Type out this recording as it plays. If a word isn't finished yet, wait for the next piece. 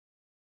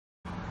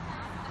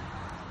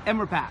And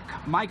we're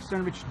back. Mike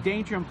Cernovich,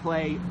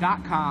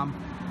 DangerInPlay.com.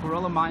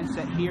 Guerrilla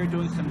Mindset here,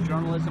 doing some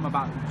journalism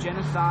about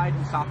genocide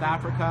in South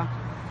Africa,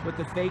 what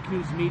the fake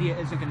news media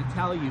isn't going to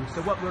tell you.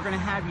 So what we're going to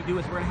have you do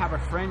is we're going to have our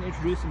friend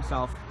introduce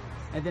himself,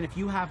 and then if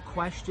you have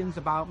questions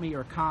about me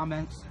or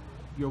comments,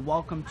 you're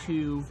welcome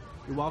to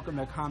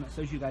comment.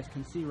 So as you guys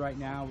can see right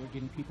now, we're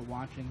getting people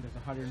watching. There's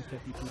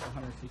 150 people,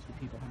 160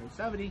 people,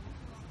 170,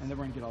 and then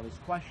we're going to get all these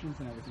questions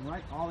and everything,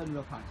 right? All in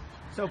real time.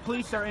 So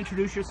please, sir,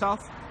 introduce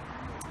yourself.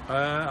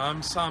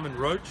 I'm Simon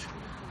Roach.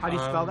 How do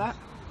you spell that?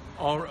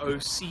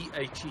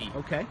 R-O-C-H-E.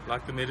 Okay.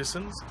 Like the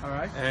medicines. All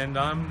right. And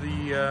I'm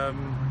the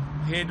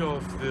head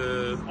of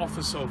the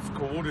Office of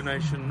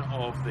Coordination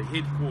of the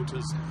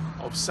headquarters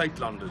of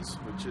Suidlanders,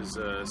 which is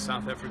a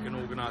South African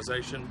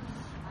organization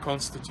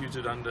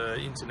constituted under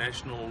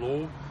international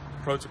law,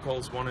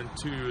 Protocols 1 and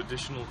 2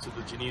 additional to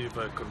the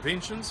Geneva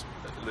Conventions,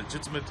 a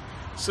legitimate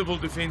civil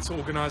defense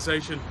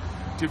organization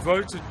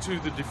devoted to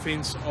the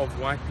defense of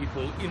white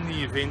people in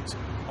the event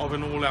of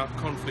an all-out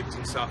conflict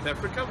in South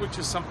Africa, which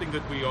is something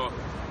that we are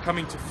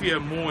coming to fear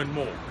more and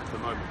more at the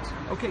moment.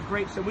 Okay,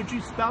 great. So would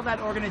you spell that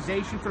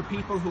organization for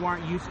people who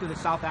aren't used to the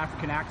South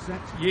African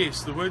accent?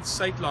 Yes, the word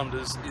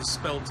Suidlanders is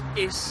spelled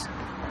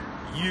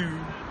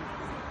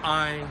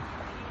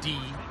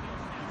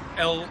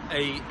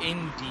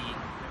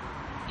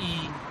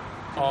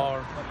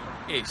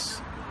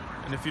S-U-I-D-L-A-N-D-E-R-S.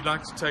 And if you'd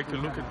like to take a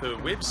look at the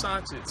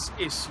website, it's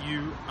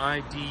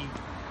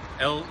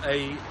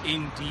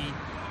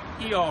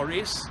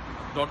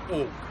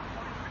SUIDLANDERS.org.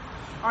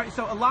 All right,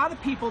 so a lot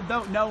of people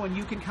don't know, and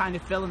you can kind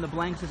of fill in the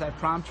blanks as I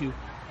prompt you.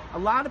 A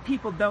lot of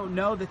people don't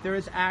know that there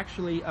is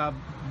actually a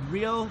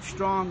real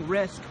strong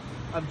risk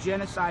of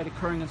genocide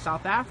occurring in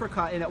South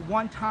Africa. And at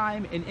one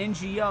time, an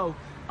NGO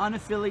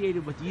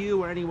unaffiliated with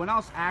you or anyone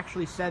else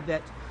actually said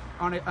that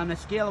on a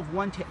scale of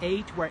 1 to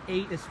 8, where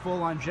 8 is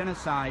full-on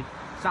genocide,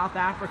 South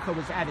Africa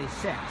was at a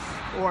 6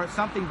 or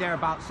something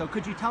thereabouts. So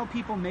could you tell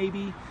people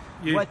maybe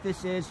what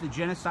this is, the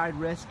genocide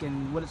risk,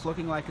 and what it's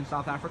looking like in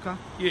South Africa?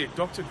 Yeah,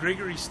 Dr.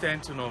 Gregory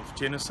Stanton of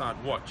Genocide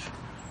Watch,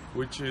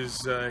 which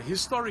is,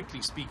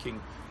 historically speaking,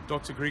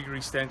 Dr.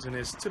 Gregory Stanton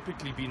has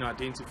typically been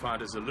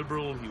identified as a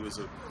liberal. He was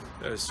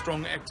a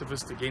strong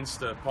activist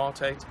against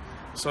apartheid,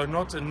 so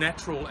not a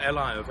natural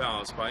ally of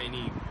ours by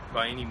any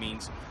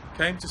means.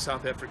 Came to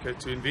South Africa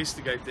to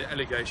investigate the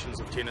allegations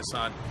of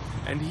genocide,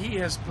 and he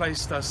has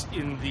placed us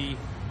in the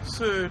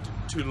third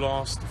to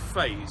last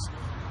phase.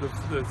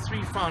 The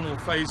three final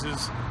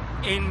phases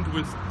end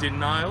with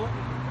denial.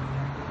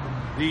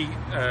 The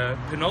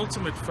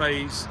penultimate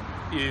phase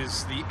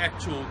is the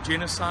actual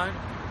genocide.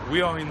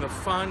 We are in the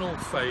final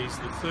phase,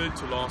 the third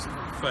to last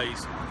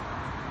phase,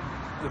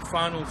 the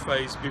final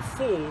phase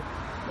before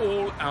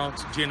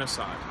all-out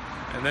genocide.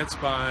 And that's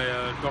by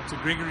Dr.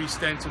 Gregory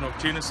Stanton of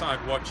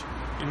Genocide Watch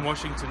in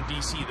Washington,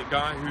 D.C., the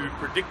guy who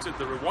predicted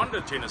the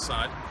Rwanda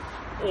genocide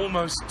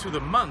almost to the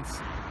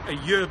month a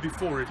year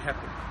before it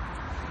happened.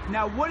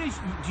 Now,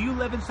 do you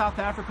live in South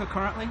Africa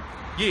currently?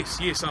 Yes,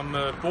 I'm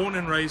born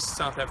and raised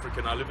South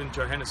African. I live in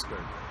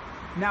Johannesburg.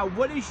 Now,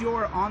 what is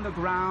your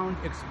on-the-ground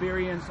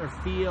experience or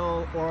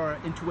feel or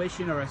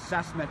intuition or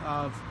assessment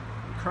of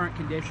current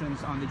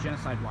conditions on the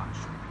Genocide Watch?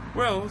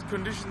 Well,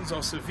 conditions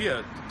are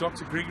severe.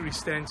 Dr. Gregory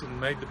Stanton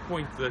made the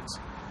point that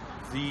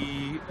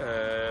the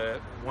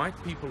white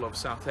people of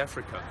South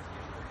Africa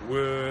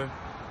were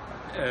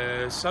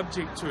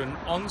subject to an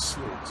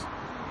onslaught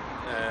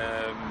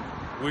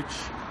which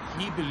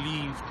he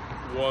believed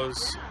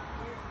was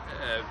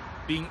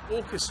being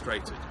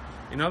orchestrated.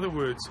 In other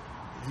words,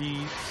 the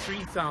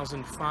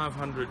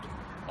 3,500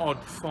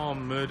 odd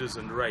farm murders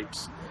and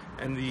rapes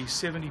and the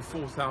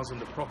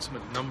 74,000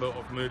 approximate number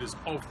of murders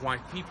of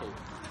white people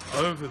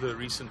over the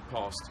recent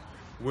past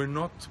were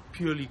not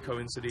purely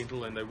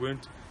coincidental, and they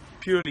weren't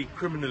purely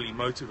criminally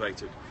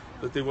motivated,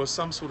 that there was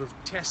some sort of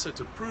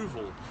tacit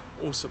approval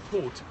or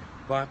support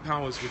by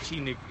powers which he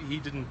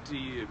didn't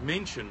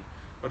mention.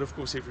 But of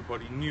course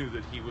everybody knew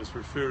that he was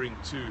referring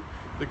to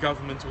the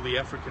government or the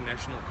African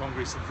National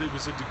Congress, that there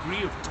was a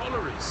degree of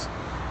tolerance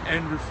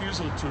and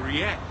refusal to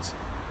react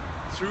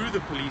through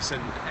the police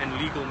and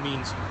legal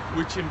means,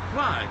 which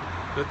implied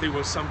that there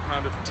was some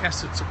kind of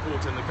tacit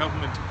support, and the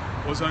government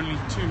was only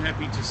too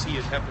happy to see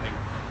it happening.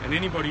 And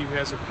anybody who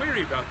has a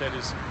query about that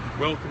is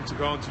welcome to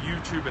go onto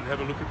YouTube and have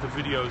a look at the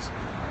videos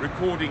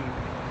recording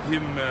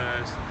him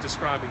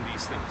describing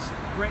these things.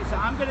 Great. So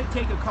I'm going to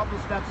take a couple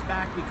steps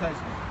back, because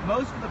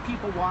most of the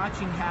people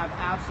watching have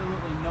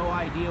absolutely no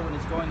idea what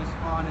is going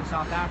on in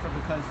South Africa,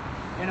 because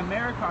in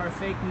America our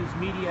fake news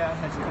media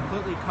has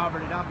completely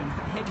covered it up and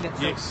hidden it.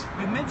 So yes.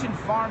 You mentioned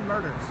farm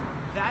murders.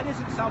 That is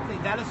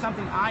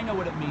something I know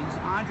what it means.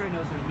 Andre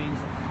knows what it means.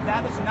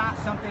 That is not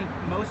something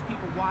most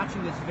people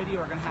watching this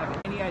video are going to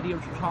have any idea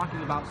what you're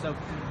talking about. So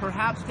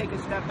perhaps take a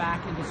step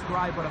back and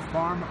describe what a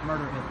farm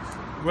murder is.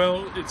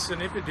 Well, it's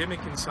an epidemic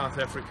in South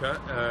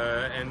Africa,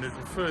 and it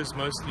refers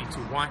mostly to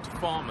white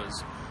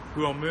farmers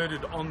who are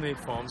murdered on their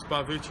farms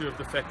by virtue of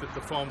the fact that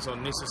the farms are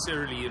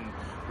necessarily in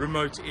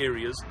remote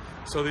areas,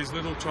 so there's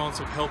little chance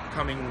of help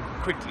coming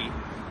quickly.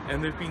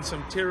 And there have been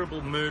some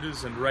terrible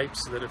murders and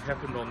rapes that have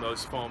happened on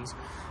those farms.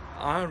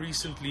 I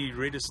recently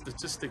read a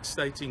statistic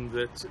stating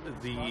that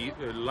the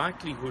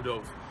likelihood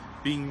of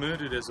being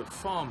murdered as a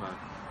farmer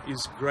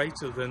is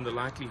greater than the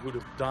likelihood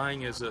of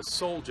dying as a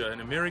soldier,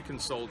 an American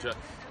soldier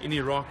in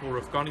Iraq or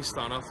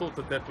Afghanistan. I thought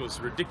that that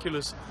was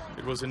ridiculous.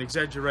 It was an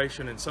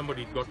exaggeration and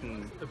somebody had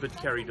gotten a bit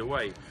carried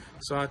away.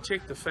 So I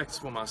checked the facts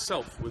for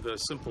myself with a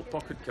simple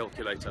pocket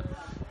calculator,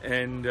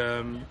 and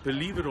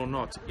believe it or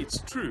not,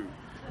 it's true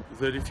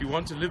that if you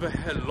want to live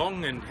a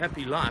long and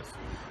happy life,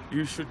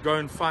 you should go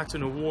and fight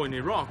in a war in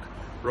Iraq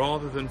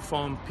rather than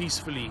farm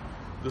peacefully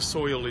the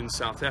soil in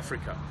South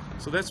Africa.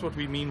 So that's what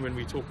we mean when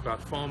we talk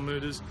about farm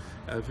murders.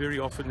 Very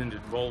often it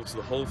involves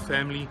the whole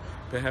family,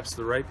 perhaps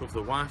the rape of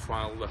the wife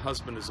while the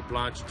husband is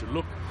obliged to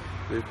look.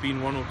 There have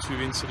been one or two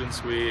incidents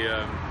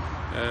where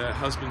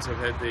husbands have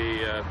had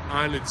their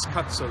eyelids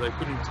cut so they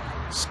couldn't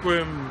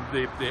squirm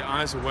their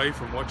eyes away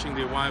from watching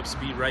their wives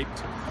be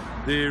raped.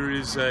 There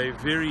is a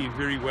very,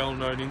 very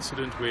well-known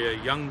incident where a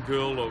young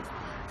girl of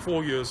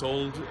 4 years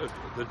old,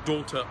 the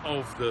daughter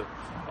of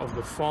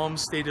the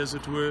farmstead, as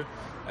it were,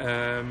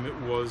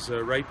 was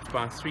raped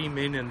by 3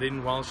 men, and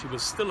then while she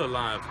was still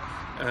alive,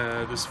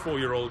 this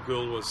 4-year-old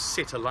girl was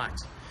set alight.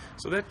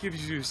 So that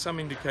gives you some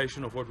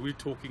indication of what we're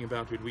talking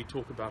about when we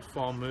talk about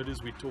farm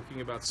murders. We're talking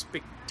about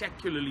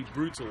spectacularly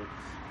brutal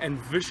and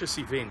vicious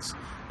events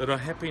that are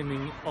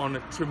happening on a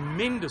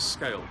tremendous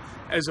scale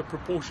as a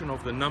proportion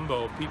of the number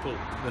of people,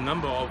 the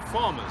number of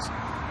farmers.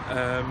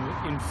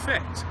 In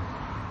fact,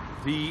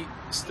 the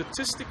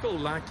statistical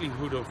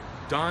likelihood of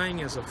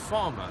dying as a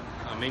farmer,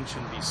 I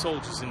mentioned the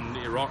soldiers in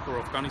Iraq or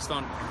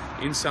Afghanistan,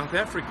 in South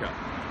Africa,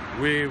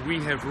 where we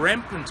have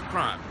rampant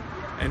crime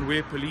and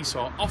where police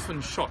are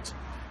often shot,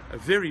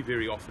 very,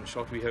 very often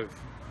shot. We have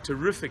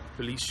terrific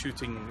police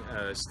shooting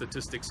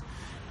statistics.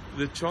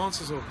 The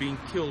chances of being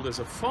killed as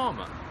a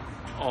farmer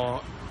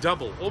are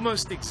double,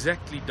 almost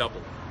exactly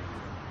double,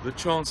 the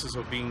chances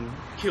of being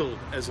killed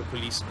as a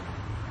policeman.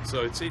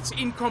 So it's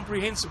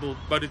incomprehensible,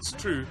 but it's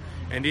true,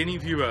 and any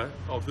viewer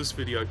of this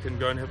video can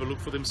go and have a look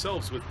for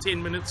themselves. With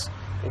 10 minutes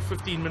or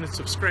 15 minutes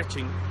of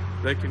scratching,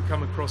 they can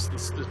come across the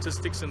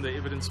statistics and the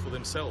evidence for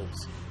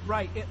themselves.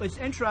 Right. It was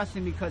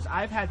interesting because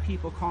I've had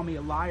people call me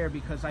a liar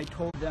because I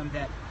told them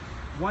that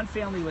one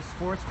family was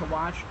forced to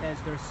watch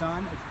as their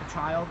son, a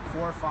child,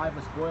 4 or 5,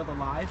 was boiled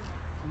alive,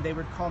 and they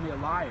would call me a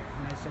liar.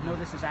 And I said, no,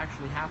 this is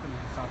actually happening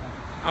in South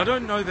Africa. I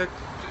don't know that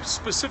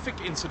specific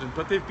incident,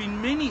 but there have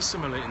been many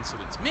similar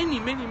incidents, many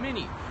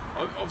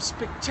of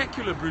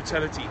spectacular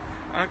brutality.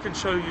 I can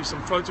show you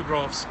some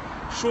photographs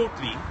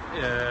shortly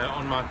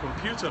on my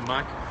computer,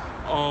 Mike,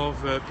 of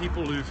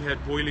people who've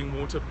had boiling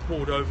water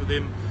poured over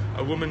them,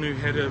 a woman who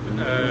had a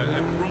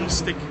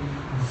broomstick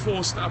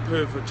forced up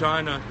her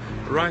vagina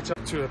right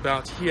up to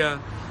about here.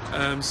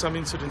 Some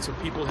incidents of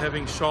people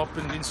having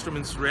sharpened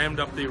instruments rammed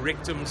up their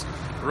rectums,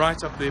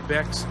 right up their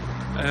backs.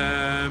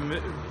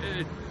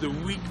 The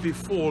week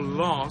before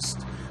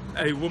last,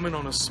 a woman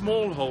on a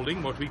small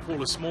holding, what we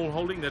call a small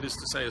holding, that is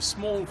to say a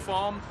small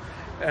farm,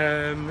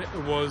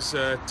 was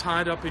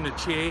tied up in a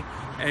chair,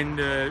 and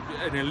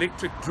an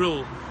electric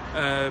drill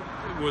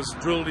was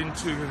drilled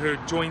into her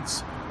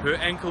joints, her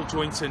ankle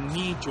joints and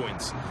knee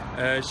joints.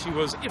 She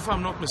was, if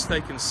I'm not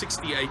mistaken,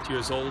 68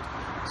 years old,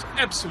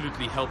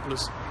 absolutely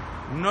helpless,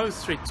 no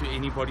threat to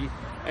anybody,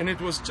 and it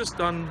was just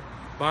done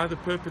by the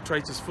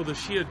perpetrators for the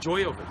sheer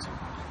joy of it.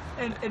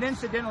 And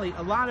incidentally,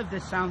 a lot of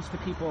this sounds to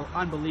people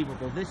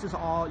unbelievable. This is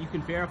all, you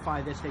can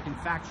verify this, they can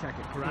fact check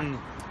it, correct?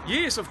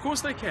 Yes, of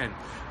course they can.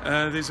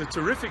 There's a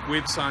terrific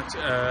website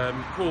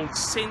called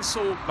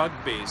Censor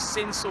Bugbear.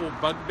 Censor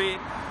Bugbear.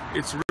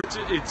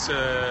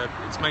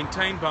 It's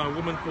maintained by a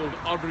woman called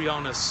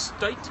Adriana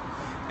State.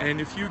 And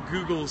if you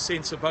Google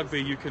Censor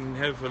Bugbear, you can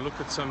have a look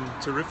at some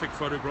terrific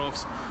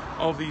photographs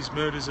of these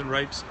murders and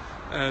rapes.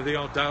 There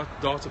are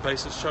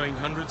databases showing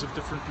hundreds of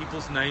different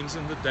people's names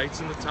and the dates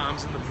and the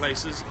times and the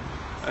places.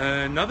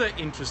 Another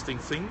interesting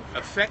thing,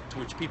 a fact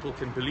which people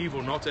can believe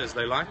or not as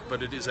they like,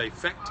 but it is a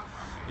fact,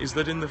 is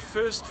that in the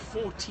first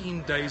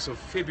 14 days of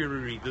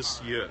February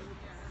this year,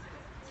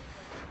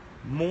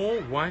 more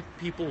white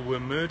people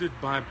were murdered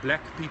by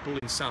black people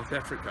in South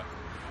Africa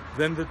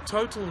than the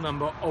total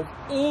number of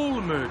all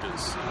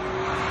murders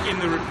in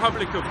the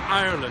Republic of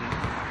Ireland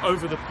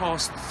over the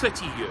past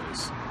 30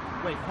 years.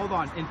 Wait, hold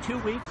on. In 2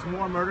 weeks,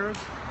 more murders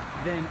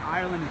than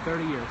Ireland in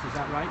 30 years. Is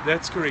that right?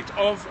 That's correct.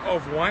 Of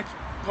white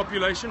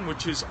population,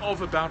 which is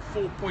of about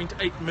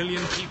 4.8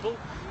 million people.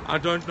 I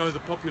don't know the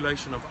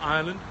population of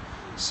Ireland,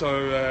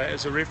 so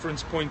as a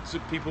reference point,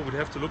 people would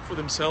have to look for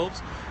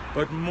themselves.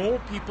 But more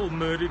people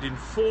murdered in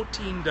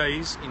 14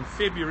 days in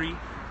February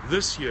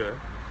this year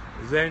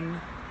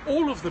than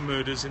all of the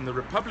murders in the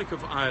Republic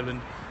of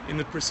Ireland in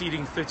the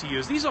preceding 30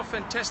 years. These are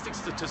fantastic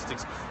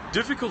statistics.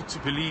 Difficult to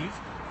believe,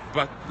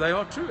 but they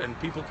are true, and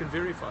people can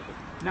verify them.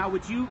 Now,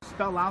 would you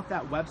spell out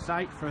that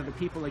website for the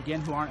people,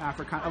 again, who aren't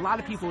Afrikaner? A lot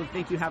of people would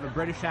think you have a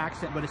British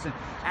accent, but it's an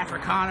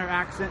Afrikaner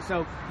accent.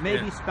 So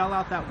maybe spell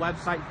out that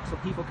website so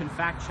people can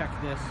fact check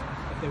this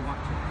if they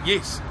want to.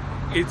 Yes,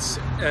 it's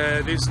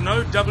there's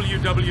no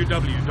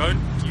www. Don't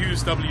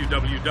use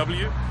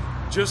www.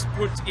 Just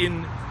put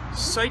in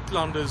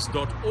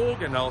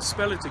Suidlanders.org, and I'll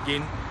spell it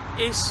again.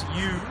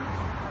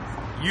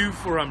 U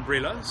for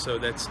umbrella, so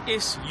that's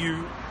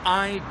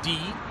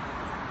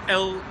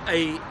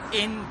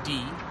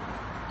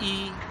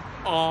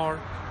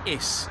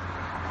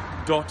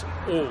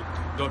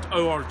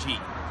SUIDLANDERS.org.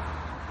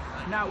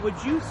 Now,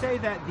 would you say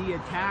that the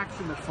attacks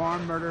and the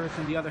farm murders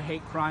and the other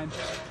hate crimes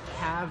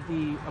have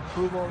the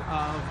approval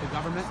of the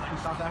government in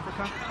South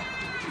Africa?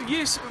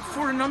 Yes,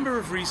 for a number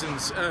of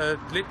reasons.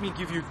 Let me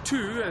give you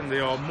two, and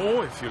there are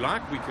more if you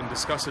like. We can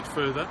discuss it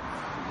further.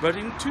 But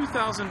in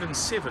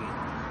 2007,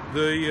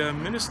 the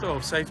Minister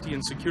of Safety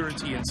and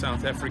Security in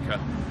South Africa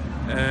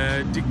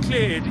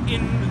declared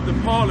in the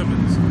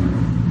Parliament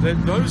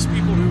that those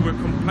people who were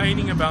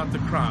complaining about the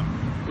crime,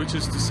 which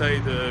is to say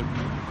the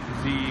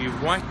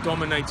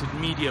white-dominated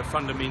media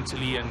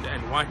fundamentally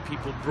and white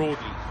people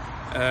broadly,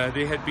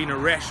 there had been a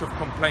rash of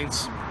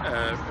complaints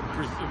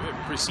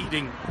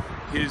preceding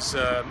his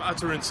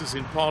utterances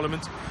in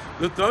Parliament,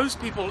 that those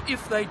people,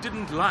 if they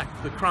didn't like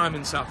the crime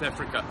in South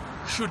Africa,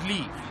 should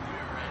leave.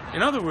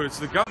 In other words,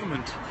 the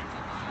government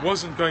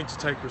wasn't going to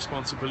take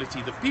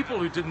responsibility. The people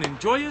who didn't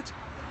enjoy it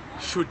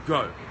should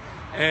go.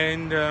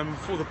 And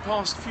for the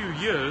past few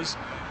years,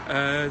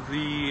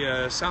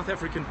 the South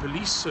African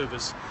Police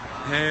Service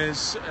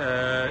has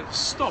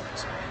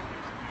stopped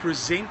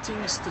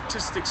presenting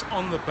statistics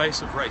on the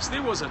base of race.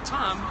 There was a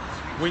time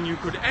when you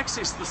could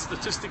access the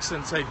statistics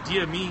and say,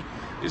 dear me,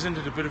 isn't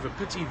it a bit of a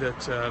pity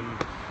that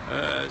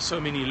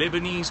so many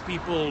Lebanese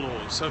people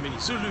or so many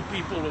Zulu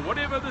people or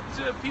whatever,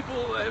 that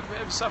people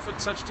have suffered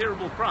such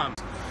terrible crimes.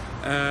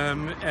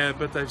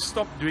 But they've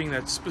stopped doing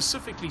that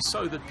specifically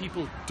so that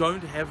people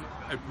don't have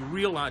a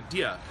real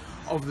idea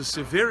of the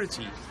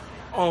severity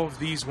of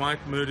these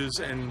white murders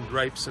and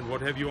rapes and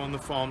what have you on the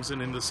farms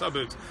and in the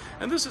suburbs.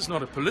 And this is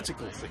not a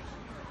political thing.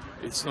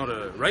 It's not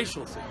a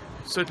racial thing.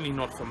 Certainly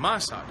not from my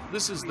side.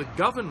 This is the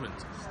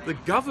government. The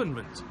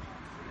government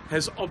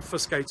has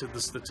obfuscated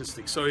the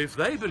statistics. So if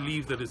they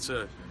believe that it's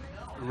a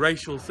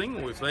racial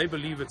thing, or if they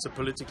believe it's a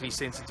politically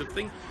sensitive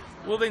thing,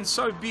 well then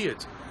so be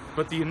it.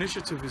 But the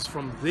initiative is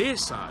from their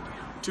side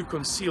to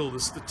conceal the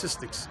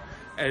statistics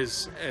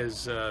as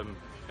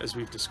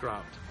we've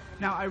described.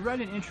 Now, I read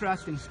an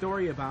interesting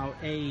story about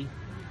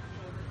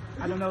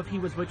I don't know if he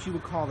was what you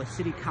would call a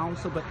city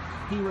council, but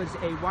he was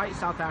a white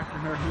South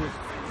Africaner who was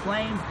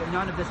claimed that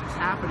none of this was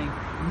happening,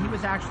 and he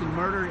was actually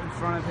murdered in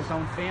front of his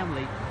own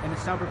family in a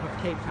suburb of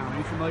Cape Town. Are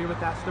you familiar with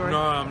that story?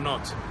 No, I'm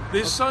not.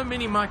 There's so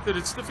many, Mike, that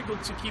it's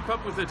difficult to keep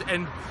up with it,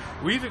 and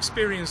we've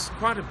experienced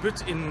quite a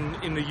bit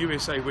in the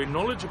USA where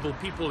knowledgeable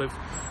people have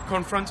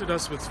confronted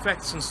us with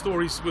facts and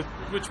stories with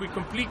which we're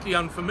completely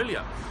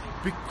unfamiliar.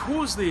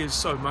 Because there is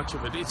so much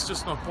of it, it's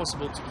just not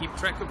possible to keep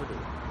track of it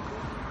all.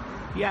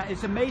 Yeah,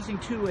 it's amazing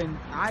too, and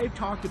I've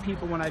talked to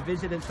people when I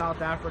visited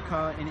South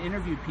Africa and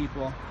interviewed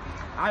people.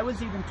 I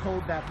was even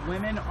told that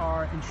women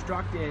are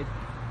instructed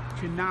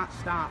to not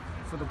stop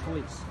for the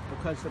police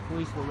because the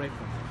police will rape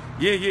them.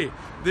 Yeah.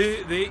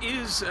 There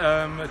is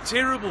a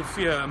terrible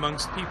fear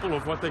amongst people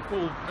of what they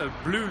call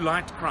blue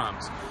light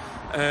crimes.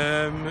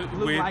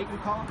 Blue light, you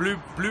call it?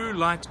 Blue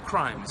light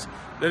crimes.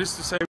 That is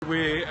to say,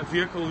 where a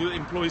vehicle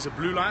employs a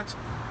blue light,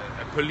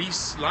 a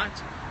police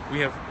light. We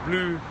have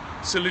blue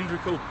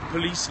cylindrical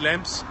police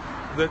lamps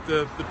that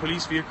the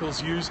police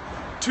vehicles use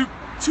to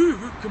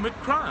commit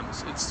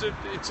crimes. It's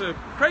a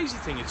crazy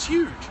thing. It's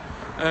huge.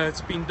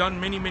 It's been done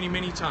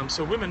many times.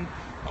 So women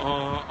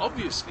are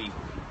obviously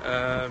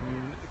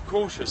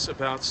cautious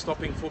about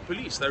stopping for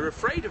police. They're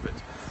afraid of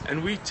it,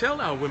 and we tell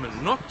our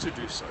women not to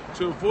do so,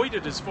 to avoid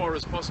it as far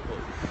as possible.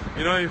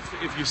 You know,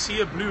 if you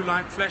see a blue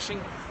light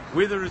flashing,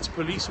 whether it's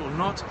police or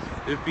not,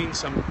 there have been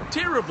some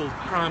terrible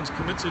crimes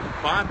committed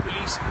by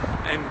police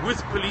and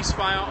with police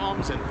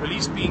firearms, and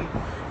police being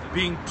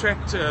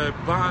tracked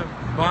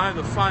by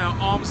the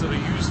firearms that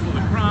are used for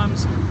the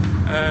crimes.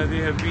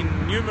 There have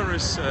been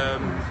numerous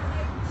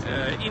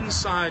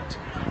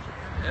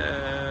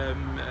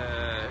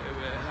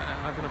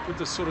how can I put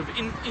this, sort of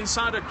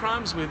insider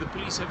crimes where the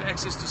police have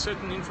access to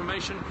certain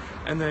information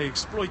and they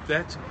exploit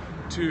that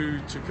to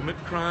commit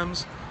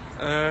crimes.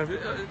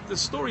 The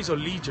stories are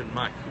legion,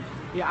 Mike.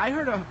 Yeah, I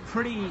heard a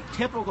pretty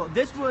typical,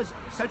 this was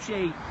such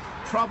a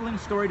troubling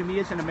story to me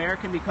as an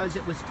American because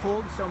it was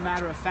told so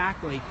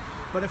matter-of-factly,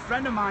 but a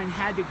friend of mine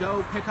had to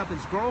go pick up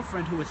his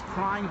girlfriend who was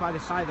crying by the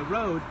side of the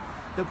road.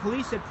 The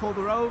police had pulled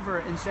her over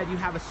and said, you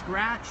have a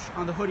scratch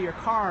on the hood of your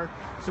car,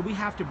 so we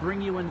have to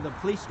bring you into the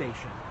police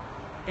station.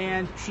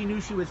 and she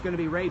knew she was going to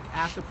be raped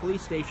at the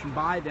police station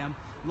by them.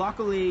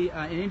 Luckily,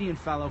 an Indian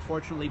fellow,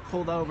 fortunately,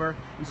 pulled over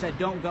and said,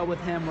 "Don't go with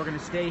him, we're going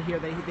to stay here."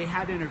 They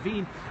had to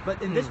intervene.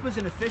 And this was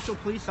an official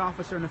police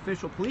officer, an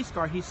official police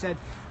car. He said,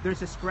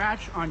 "There's a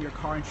scratch on your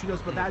car." And she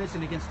goes, "But that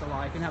isn't against the law.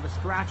 I can have a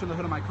scratch on the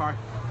hood of my car."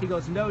 He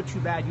goes, "No, too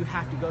bad. You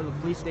have to go to the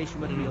police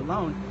station with me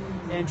alone."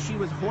 And she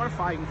was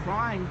horrified and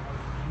crying.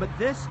 But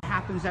this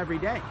happens every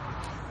day.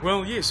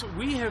 Well, yes,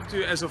 we have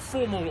to, as a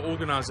formal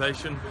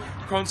organization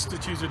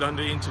constituted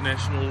under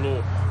international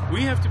law,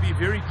 we have to be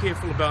very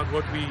careful about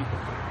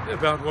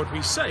what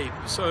we say.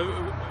 So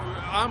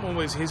I'm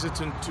always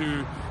hesitant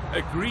to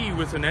agree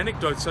with an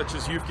anecdote such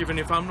as you've given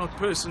if I'm not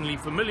personally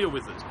familiar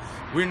with it.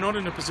 We're not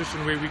in a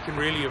position where we can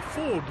really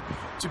afford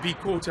to be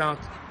caught out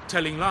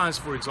telling lies,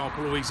 for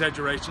example, or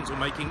exaggerations or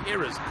making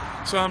errors.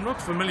 So I'm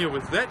not familiar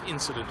with that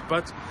incident,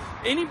 but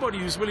anybody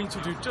who's willing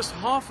to do just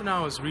half an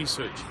hour's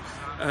research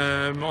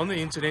on the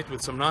internet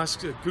with some nice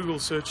Google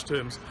search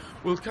terms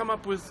will come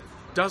up with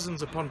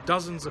dozens upon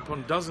dozens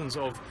upon dozens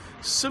of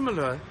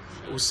similar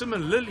or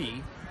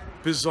similarly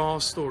bizarre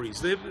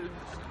stories. There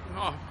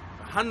are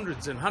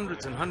hundreds and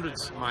hundreds and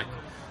hundreds, Mike,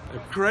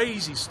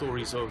 crazy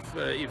stories of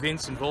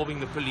events involving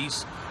the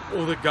police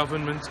or the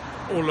government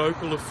or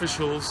local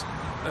officials,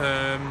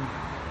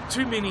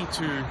 too many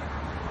to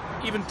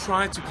even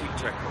try to keep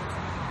track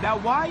of. Now,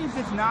 why is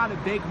this not a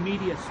big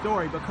media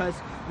story? Because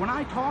when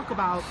I talk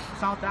about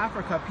South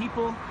Africa,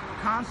 people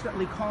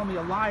constantly call me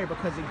a liar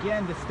because,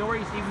 again, the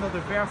stories, even though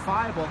they're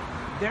verifiable,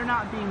 they're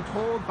not being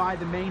told by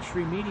the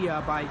mainstream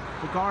media, by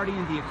The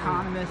Guardian, The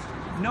Economist.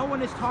 No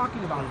one is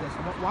talking about this.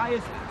 Why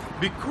is it?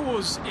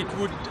 Because it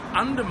would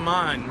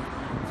undermine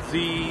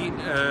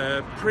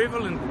the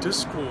prevalent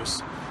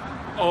discourse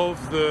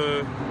of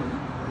the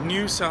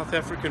new South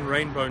African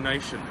Rainbow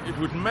Nation. It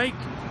would make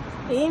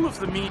all of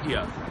the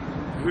media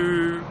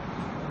who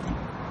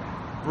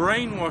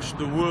brainwashed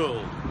the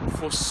world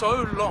for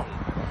so long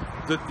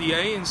that the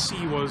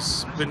ANC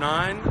was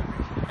benign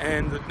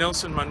and that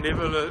Nelson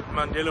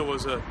Mandela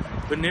was a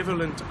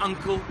benevolent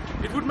uncle,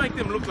 it would make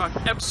them look like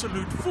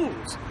absolute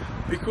fools,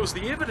 because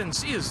the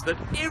evidence is that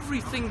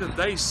everything that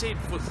they said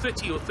for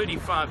 30 or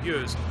 35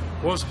 years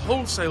was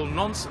wholesale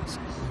nonsense.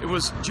 It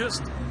was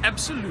just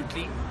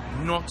absolutely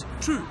not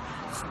true.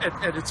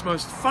 At its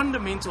most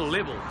fundamental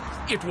level,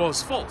 it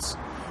was false.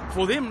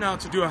 For them now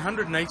to do a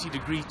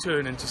 180-degree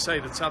turn and to say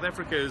that South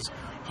Africa is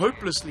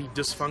hopelessly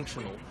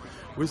dysfunctional,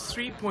 with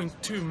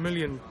 3.2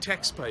 million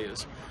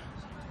taxpayers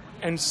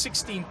and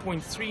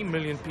 16.3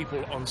 million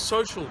people on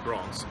social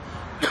grants,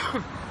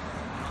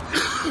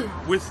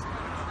 with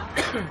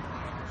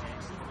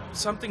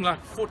something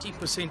like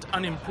 40%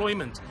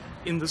 unemployment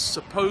in this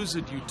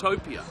supposed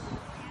utopia,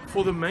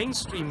 for the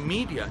mainstream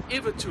media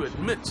ever to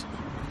admit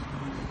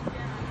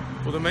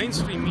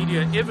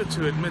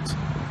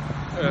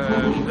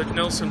that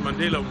Nelson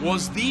Mandela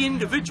was the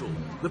individual,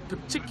 the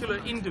particular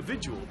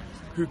individual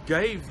who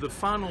gave the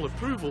final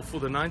approval for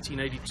the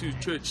 1982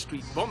 Church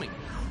Street bombing,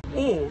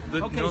 or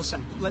that Okay,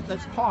 Nelson... so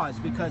let's pause,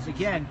 because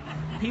again,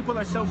 people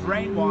are so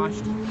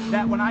brainwashed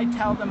that when I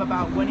tell them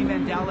about Winnie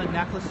Mandela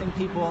necklacing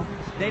people,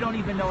 they don't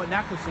even know what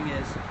necklacing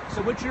is.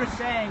 So what you're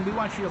saying, we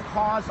want you to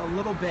pause a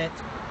little bit,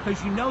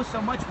 because you know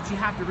so much, but you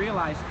have to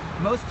realize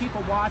most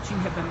people watching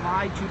have been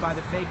lied to by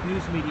the fake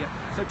news media.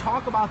 So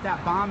talk about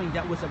that bombing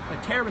that was a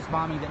terrorist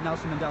bombing that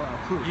Nelson Mandela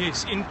approved.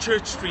 Yes, in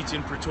Church Street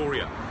in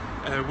Pretoria.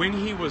 When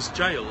he was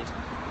jailed,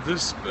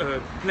 this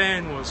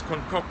plan was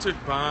concocted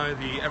by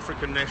the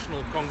African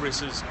National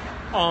Congress's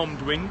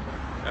armed wing,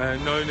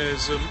 known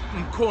as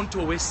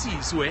Mkhonto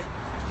weSizwe.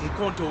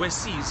 Mkhonto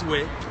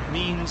weSizwe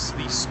means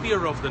the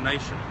spear of the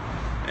nation.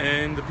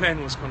 And the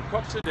plan was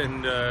concocted,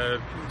 and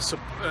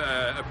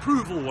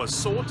approval was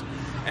sought,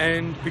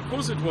 and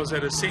because it was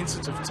at a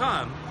sensitive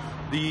time,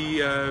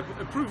 the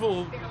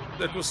approval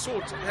that was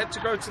sought had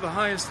to go to the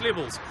highest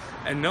levels,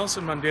 and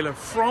Nelson Mandela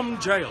from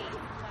jail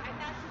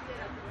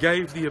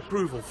gave the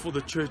approval for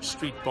the Church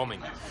Street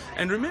bombing.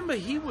 And remember,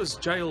 he was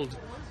jailed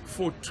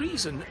for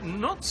treason,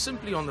 not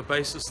simply on the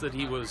basis that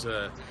he was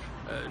a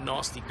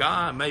nasty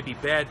guy, maybe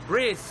bad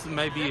breath,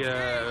 maybe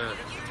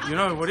you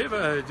know,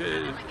 whatever,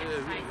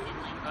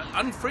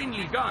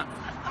 unfriendly guy.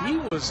 He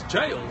was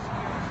jailed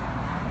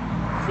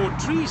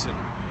for treason,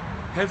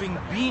 having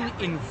been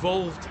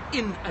involved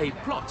in a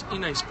plot,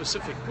 in a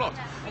specific plot.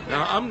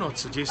 Now, I'm not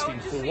suggesting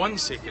for 1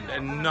 second,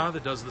 and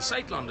neither does the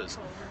Saitlanders,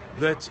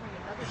 that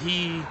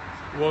he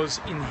was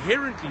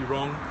inherently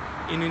wrong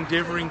in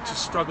endeavoring to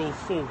struggle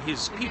for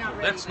his people.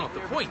 That's not the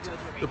point.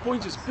 The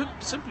point is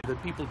simply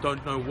that people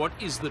don't know what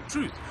is the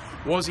truth.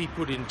 Was he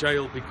put in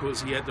jail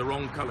because he had the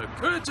wrong color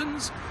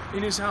curtains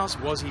in his house?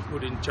 Was he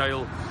put in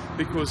jail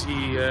because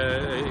he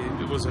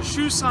was a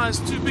shoe size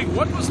too big?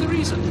 What was the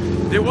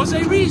reason? There was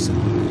a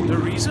reason. The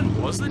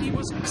reason was that he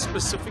was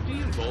specifically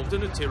involved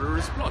in a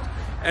terrorist plot.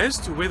 As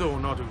to whether or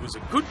not it was a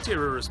good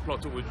terrorist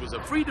plot or it was a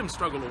freedom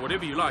struggle or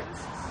whatever you like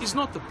is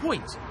not the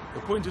point.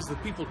 The point is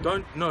that people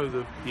don't know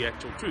the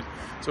actual truth.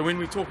 So when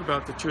we talk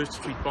about the Church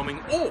Street bombing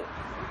or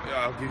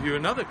I'll give you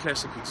another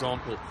classic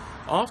example.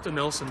 After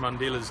Nelson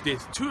Mandela's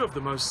death, two of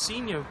the most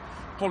senior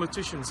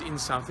politicians in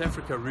South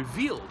Africa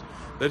revealed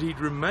that he'd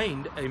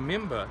remained a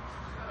member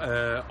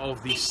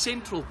of the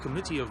Central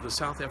Committee of the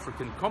South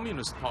African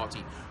Communist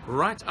Party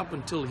right up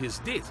until his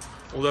death,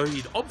 although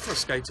he'd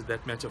obfuscated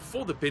that matter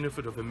for the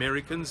benefit of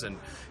Americans and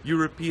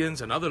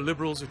Europeans and other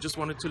liberals who just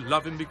wanted to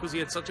love him because he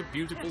had such a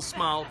beautiful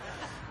smile.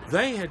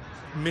 They had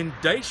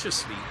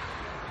mendaciously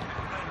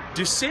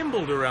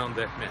dissembled around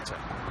that matter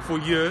for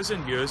years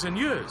and years and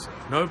years.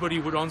 Nobody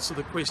would answer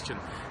the question.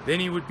 Then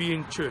he would be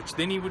in church.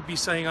 Then he would be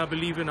saying, I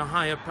believe in a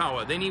higher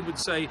power. Then he would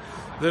say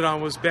that I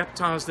was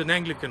baptized an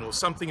Anglican or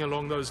something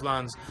along those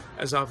lines,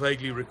 as I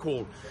vaguely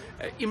recall.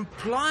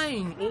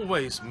 Implying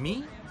always,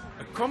 me,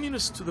 a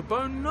communist to the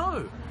bone?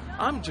 No,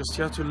 I'm just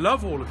here to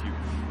love all of you.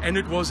 And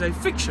it was a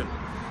fiction.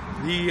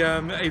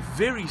 A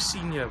very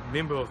senior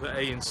member of the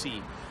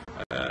ANC,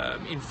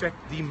 in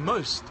fact, the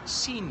most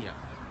senior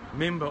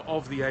member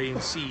of the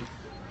ANC,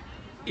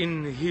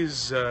 in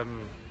his,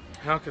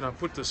 how can I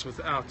put this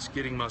without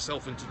getting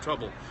myself into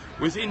trouble,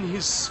 within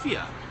his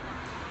sphere,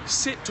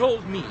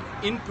 told me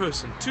in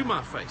person to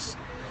my face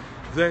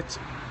that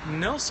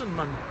Nelson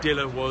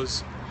Mandela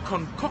was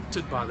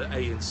concocted by the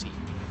ANC,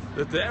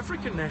 that the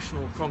African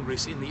National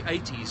Congress in the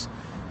 80s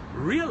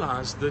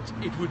realized that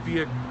it would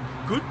be a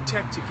good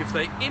tactic if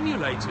they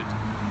emulated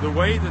the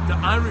way that the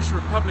Irish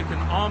Republican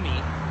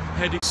Army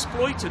had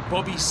exploited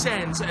Bobby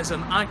Sands as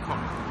an icon.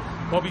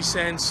 Bobby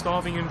Sands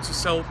starving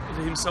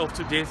himself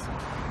to death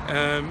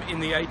in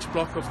the H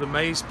block of the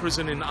Maze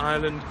prison in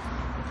Ireland,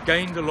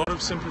 gained a lot of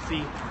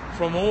sympathy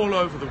from all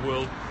over the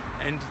world.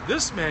 And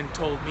this man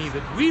told me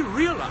that we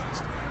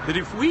realized that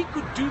if we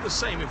could do the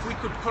same, if we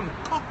could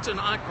concoct an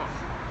icon,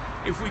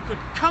 if we could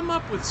come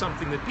up with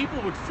something that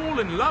people would fall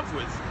in love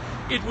with,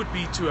 it would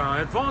be to our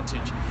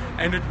advantage.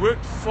 And it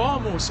worked far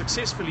more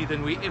successfully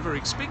than we ever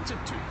expected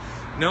to.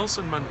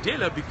 Nelson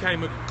Mandela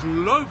became a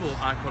global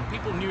icon.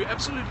 People knew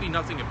absolutely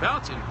nothing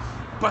about him,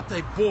 but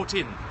they bought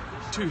in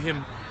to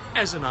him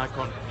as an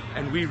icon,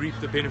 and we reaped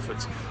the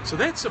benefits. So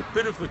that's a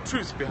bit of the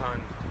truth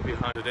behind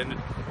it. And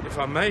if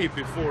I may,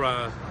 before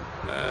I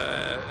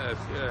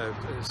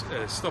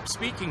stop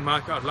speaking,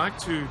 Mike, I'd like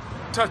to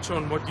touch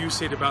on what you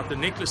said about the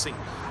necklacing.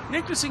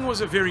 Necklacing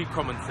was a very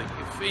common thing.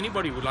 If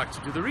anybody would like to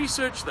do the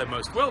research, they're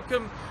most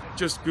welcome.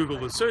 Just Google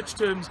the search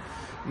terms.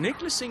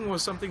 Necklacing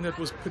was something that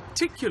was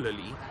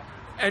particularly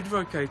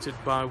advocated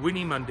by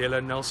Winnie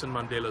Mandela, Nelson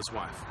Mandela's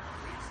wife.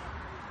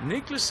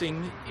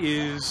 Necklacing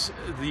is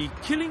the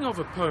killing of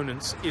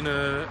opponents in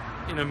a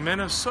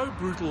manner so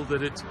brutal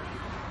that it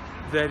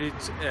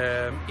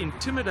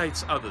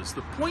intimidates others.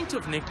 The point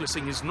of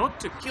necklacing is not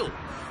to kill.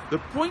 The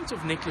point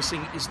of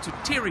necklacing is to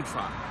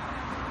terrify.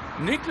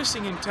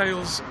 Necklacing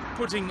entails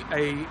putting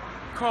a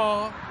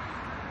car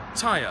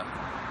tire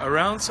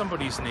around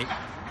somebody's neck,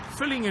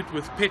 filling it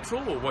with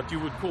petrol or what you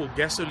would call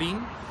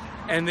gasoline,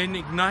 and then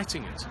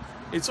igniting it.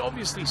 It's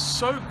obviously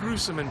so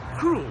gruesome and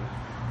cruel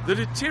that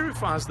it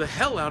terrifies the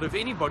hell out of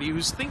anybody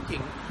who's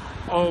thinking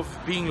of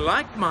being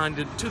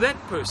like-minded to that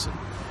person.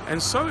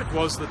 And so it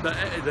was that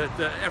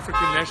the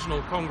African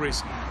National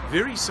Congress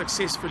very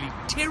successfully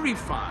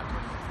terrified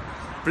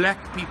black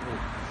people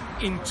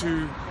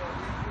into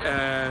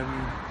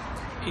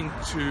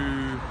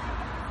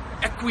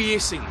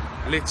acquiescing,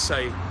 let's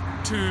say,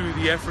 to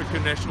the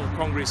African National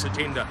Congress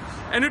agenda.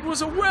 And it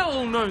was a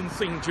well-known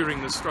thing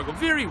during the struggle,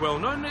 very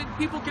well-known.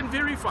 People can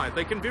verify it.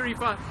 They can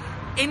verify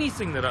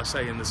anything that I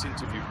say in this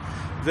interview,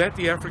 that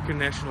the African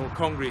National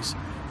Congress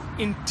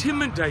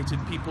intimidated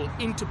people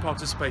into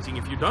participating.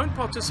 If you don't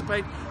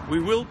participate, we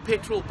will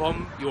petrol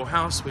bomb your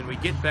house when we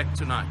get back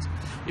tonight.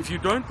 If you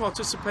don't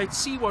participate,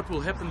 see what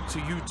will happen to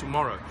you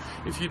tomorrow.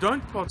 If you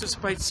don't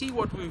participate, see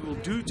what we will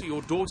do to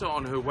your daughter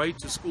on her way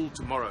to school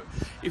tomorrow.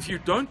 If you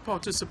don't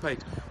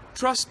participate,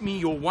 trust me,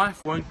 your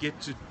wife won't get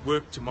to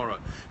work tomorrow.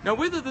 Now,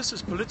 whether this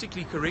is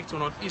politically correct or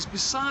not is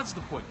besides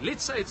the point.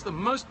 Let's say it's the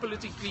most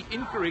politically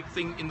incorrect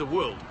thing in the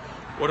world,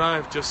 what I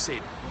have just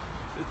said.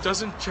 It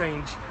doesn't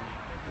change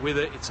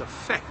whether it's a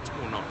fact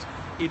or not.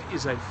 It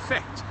is a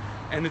fact,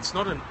 and it's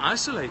not an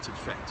isolated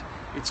fact.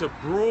 It's a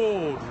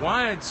broad,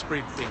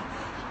 widespread thing.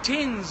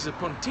 Tens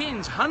upon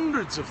tens,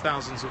 hundreds of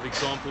thousands of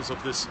examples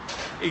of this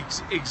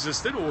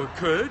existed or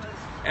occurred,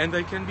 and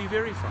they can be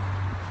verified.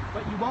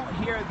 But you won't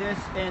hear this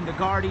in The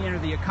Guardian or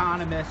The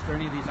Economist or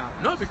any of these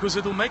outlets. No, because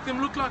it'll make them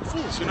look like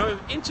fools. You know,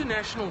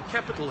 international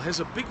capital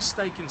has a big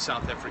stake in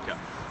South Africa.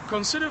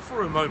 Consider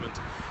for a moment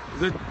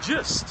that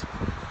just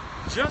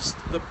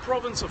the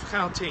province of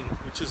Gauteng,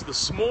 which is the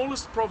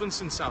smallest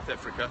province in South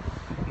Africa,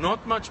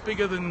 not much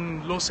bigger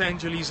than Los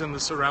Angeles and the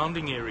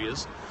surrounding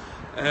areas,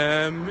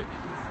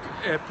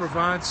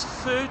 provides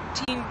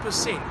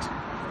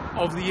 13%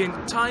 of the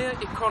entire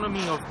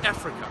economy of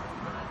Africa.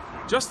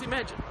 Just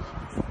imagine.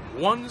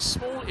 One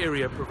small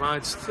area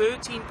provides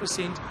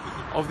 13%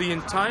 of the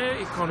entire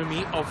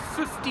economy of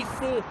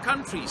 54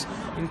 countries,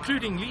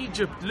 including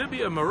Egypt,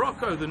 Libya,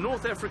 Morocco, the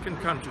North African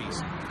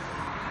countries,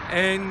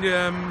 and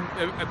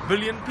a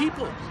billion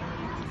people.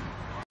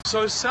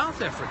 So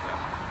South Africa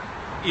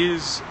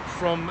is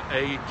from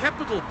a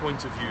capital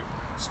point of view,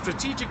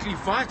 strategically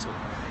vital.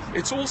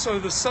 It's also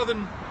the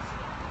southern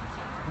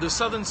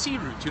sea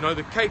route. You know,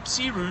 the Cape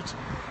Sea route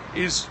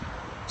is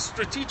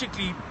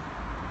strategically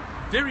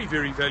very,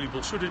 very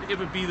valuable, should it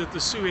ever be that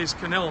the Suez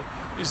Canal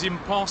is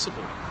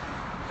impassable.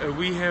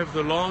 We have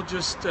the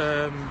largest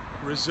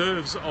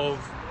reserves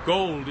of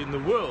gold in the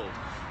world,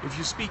 if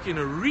you speak in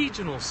a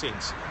regional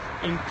sense,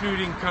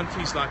 including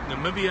countries like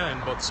Namibia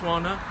and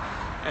Botswana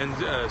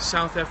and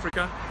South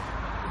Africa.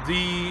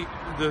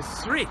 The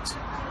threat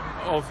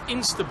of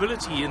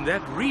instability in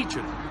that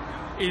region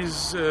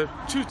is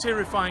too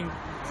terrifying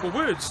for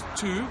words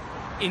to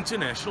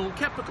international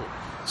capital.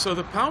 So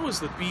the powers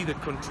that be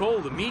that control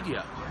the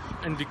media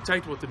and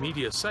dictate what the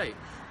media say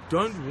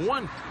don't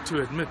want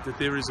to admit that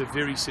there is a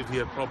very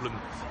severe problem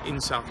in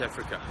South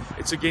Africa.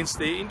 It's against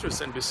their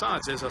interests, and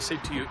besides, as I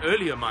said to you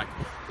earlier, Mike,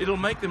 it'll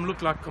make them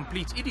look like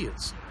complete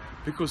idiots,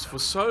 because for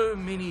so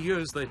many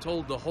years they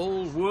told the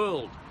whole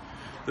world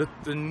that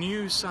the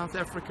new South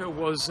Africa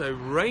was a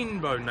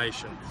rainbow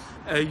nation,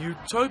 a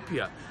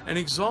utopia, an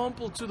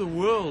example to the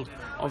world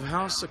of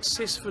how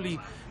successfully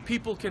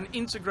people can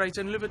integrate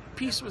and live at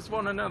peace with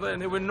one another,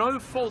 and there were no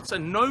faults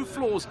and no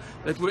flaws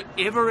that were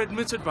ever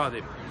admitted by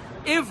them.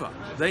 Ever.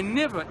 They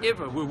never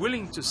ever were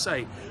willing to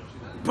say,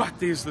 but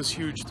there's this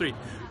huge threat,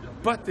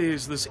 but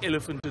there's this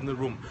elephant in the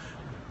room,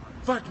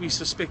 but we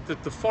suspect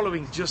that the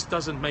following just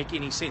doesn't make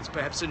any sense,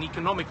 perhaps an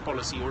economic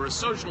policy or a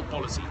social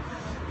policy.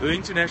 The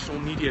international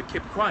media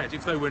kept quiet.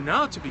 If they were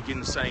now to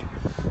begin saying,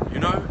 you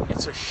know,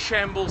 it's a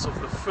shambles of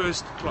the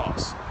first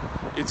class,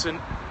 it's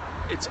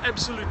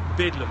absolute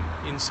bedlam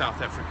in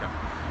South Africa.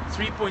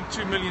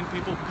 3.2 million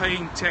people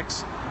paying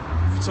tax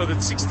so that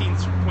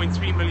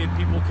 16.3 million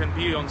people can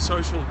be on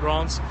social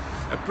grants,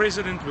 a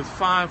president with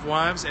 5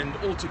 wives and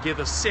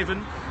altogether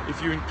 7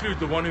 if you include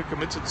the one who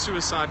committed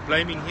suicide,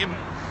 blaming him,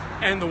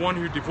 and the one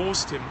who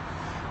divorced him,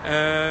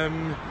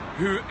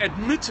 who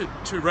admitted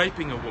to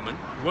raping a woman,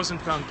 wasn't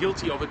found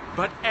guilty of it,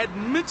 but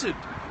admitted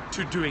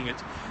to doing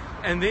it,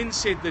 and then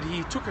said that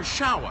he took a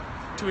shower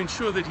to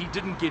ensure that he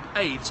didn't get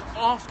AIDS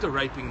after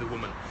raping the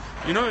woman.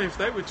 You know, if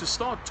they were to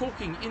start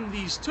talking in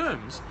these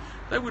terms,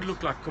 they would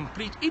look like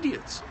complete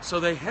idiots. So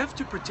they have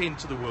to pretend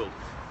to the world.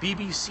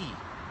 BBC,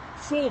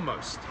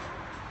 foremost.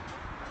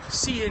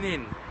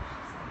 CNN,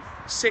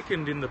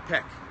 second in the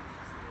pack.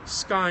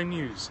 Sky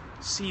News,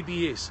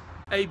 CBS,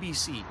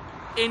 ABC,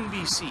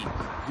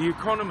 NBC, The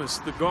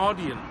Economist, The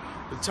Guardian,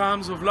 The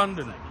Times of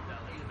London,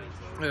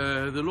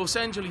 the Los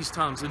Angeles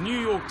Times, the New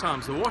York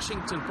Times, the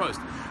Washington Post.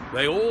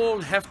 They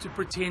all have to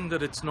pretend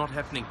that it's not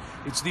happening.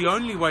 It's the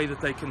only way that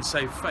they can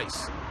save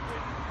face.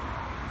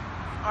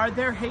 Are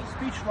there hate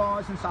speech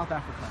laws in South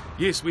Africa?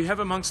 Yes, we have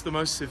amongst the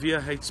most severe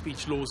hate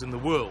speech laws in the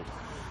world.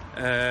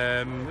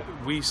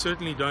 We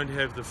certainly don't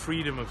have the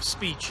freedom of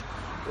speech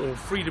or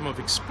freedom of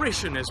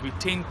expression, as we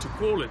tend to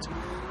call it,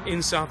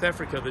 in South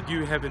Africa that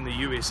you have in the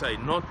USA,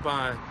 not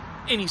by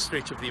any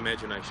stretch of the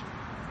imagination.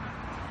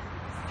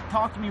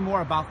 Talk to me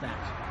more about that.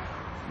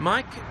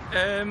 Mike,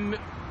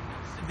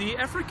 the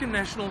African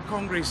National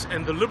Congress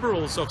and the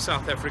Liberals of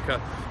South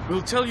Africa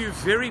will tell you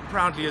very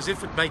proudly, as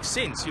if it makes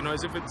sense, you know,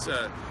 as if it's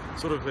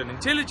sort of an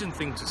intelligent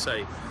thing to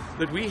say,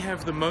 that we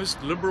have the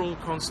most liberal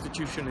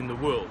constitution in the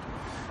world.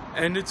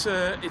 And it's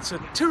a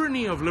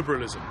tyranny of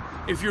liberalism.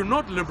 If you're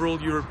not liberal,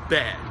 you're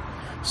bad.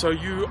 So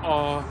you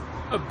are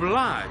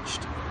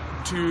obliged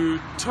to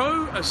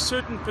toe a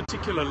certain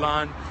particular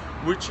line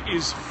which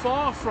is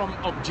far from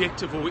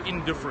objective or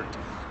indifferent.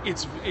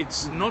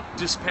 It's not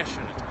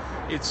dispassionate.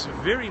 It's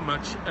very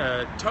much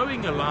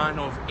towing a line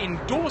of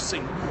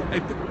endorsing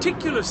a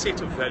particular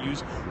set of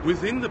values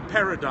within the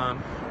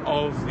paradigm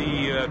of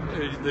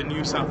the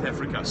new South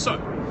Africa. So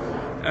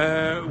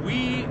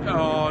we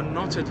are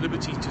not at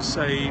liberty to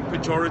say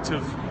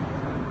pejorative,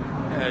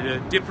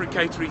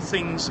 deprecatory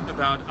things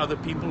about other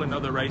people and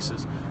other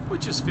races,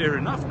 which is fair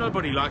enough.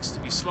 Nobody likes to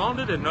be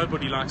slandered and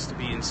nobody likes to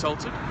be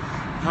insulted.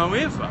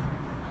 However,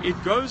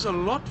 it goes a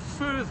lot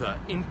further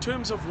in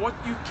terms of what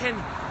you can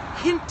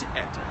hint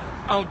at.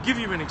 I'll give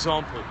you an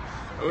example.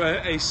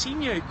 A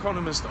senior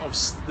economist of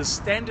the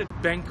Standard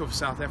Bank of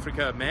South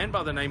Africa, a man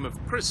by the name of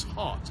Chris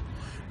Hart,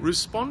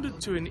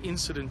 responded to an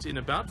incident in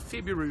about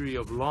February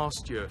of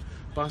last year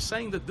by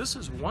saying that this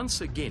is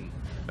once again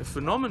a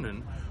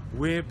phenomenon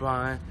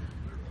whereby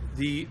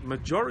the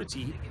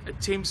majority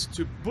attempts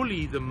to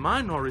bully the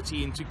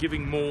minority into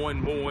giving more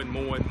and more and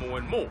more and more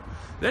and more.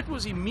 That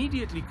was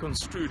immediately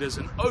construed as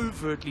an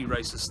overtly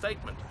racist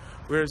statement,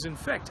 whereas in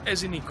fact,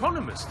 as an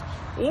economist,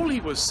 all he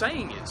was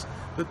saying is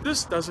that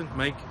this doesn't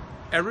make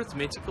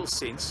arithmetical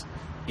sense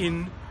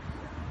in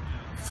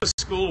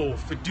fiscal or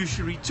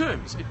fiduciary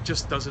terms. It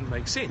just doesn't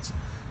make sense.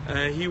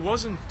 He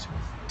wasn't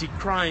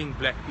decrying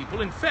black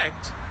people. In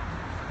fact,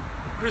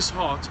 Chris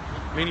Hart,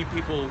 many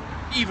people,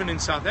 even in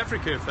South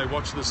Africa, if they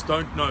watch this,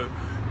 don't know,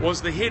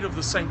 was the head of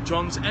the St.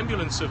 John's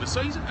ambulance service.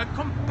 So he's a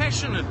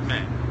compassionate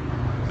man,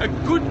 a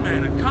good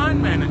man, a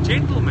kind man, a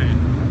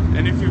gentleman.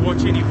 And if you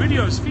watch any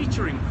videos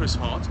featuring Chris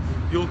Hart,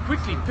 you'll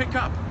quickly pick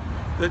up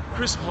that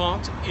Chris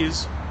Hart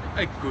is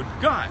a good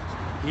guy.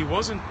 He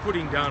wasn't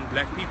putting down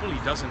black people. He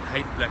doesn't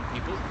hate black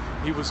people.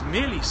 He was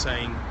merely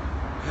saying,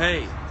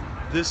 hey,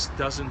 this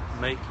doesn't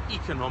make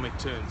economic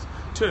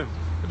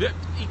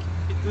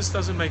this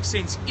doesn't make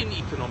sense in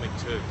economic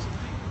terms.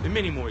 There are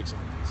many more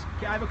examples.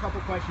 Okay, I have a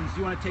couple questions. Do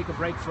you want to take a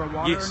break for a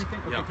water or anything?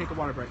 Okay, yeah. take a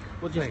water break.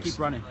 We'll just Thanks. keep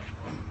running.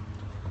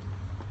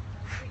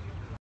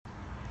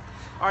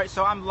 All right,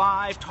 so I'm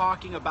live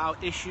talking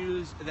about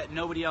issues that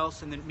nobody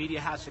else in the media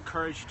has the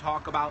courage to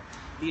talk about,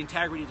 the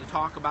integrity to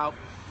talk about.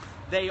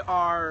 They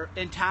are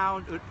in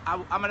town.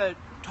 I'm going to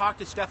talk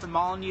to Stefan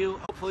Molyneux.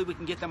 Hopefully we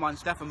can get them on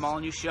Stefan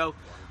Molyneux's show.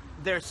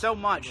 There's so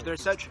much. They're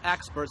such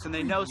experts, and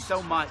they know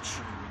so much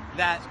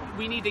that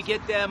we need to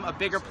get them a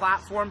bigger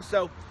platform.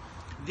 So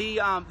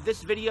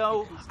this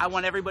video, I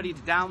want everybody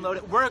to download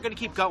it. We're going to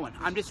keep going.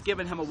 I'm just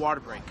giving him a water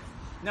break.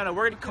 No,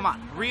 we're going to, come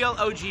on, real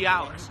OG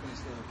hours.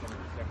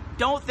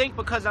 Don't think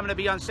because I'm going to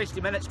be on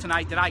 60 Minutes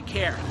tonight that I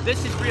care.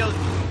 This is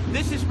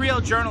real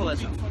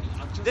journalism.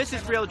 This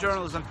is real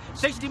journalism.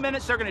 60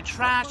 Minutes, they're going to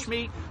trash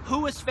me.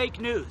 Who is fake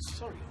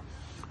news?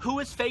 Who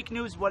is fake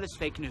news? What is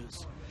fake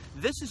news?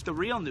 This is the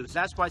real news.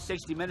 That's why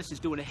 60 Minutes is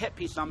doing a hit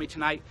piece on me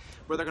tonight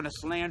where they're going to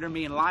slander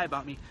me and lie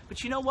about me.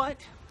 But you know what?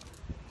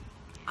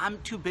 I'm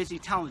too busy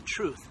telling the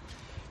truth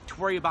to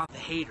worry about the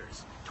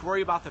haters, to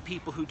worry about the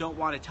people who don't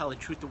want to tell the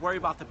truth, to worry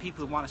about the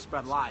people who want to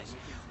spread lies.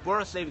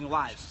 We're saving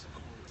lives.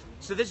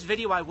 So this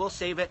video, I will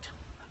save it,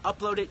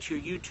 upload it to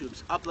your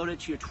YouTubes, upload it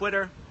to your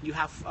Twitter. You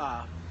have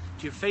to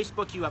your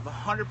Facebook. You have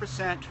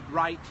 100%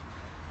 right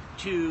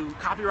to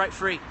copyright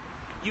free.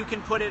 You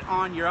can put it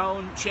on your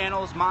own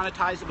channels,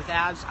 monetize it with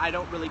ads. I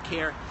don't really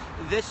care.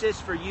 This is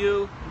for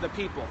you, the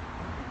people,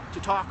 to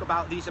talk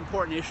about these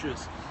important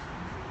issues.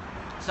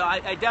 So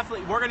I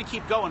definitely, we're going to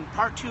keep going.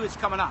 Part 2 is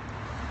coming up.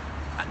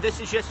 This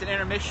is just an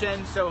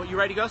intermission. So you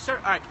ready to go, sir?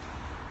 All right.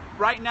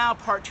 Right now,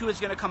 part 2 is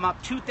going to come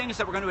up. 2 things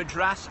that we're going to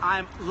address.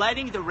 I'm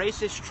letting the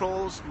racist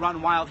trolls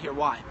run wild here.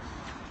 Why?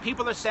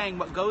 People are saying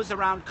what goes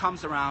around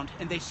comes around,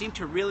 and they seem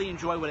to really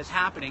enjoy what is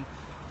happening.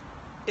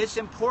 It's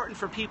important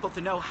for people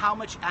to know how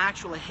much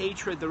actual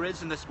hatred there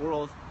is in this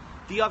world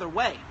the other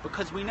way,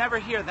 because we never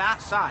hear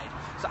that side.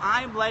 So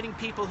I'm letting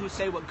people who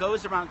say what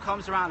goes around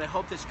comes around, I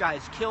hope this guy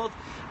is killed.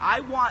 I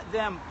want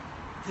them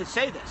to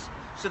say this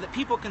so that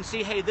people can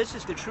see, hey, this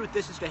is the truth,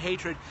 this is the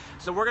hatred.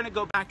 So we're going to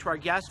go back to our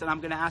guest, and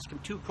I'm going to ask him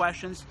 2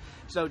 questions.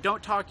 So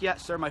don't talk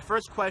yet, sir. My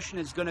first question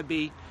is going to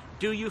be,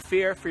 do you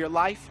fear for your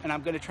life? And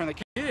I'm going to turn the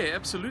camera. Yeah,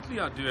 absolutely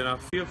I do, and I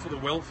fear for the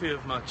welfare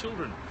of my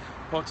children.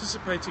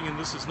 Participating in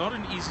this is not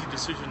an easy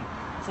decision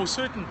for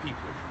certain people.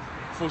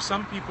 For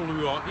some people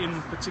who are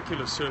in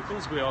particular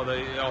circles where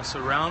they are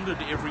surrounded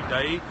every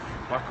day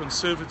by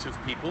conservative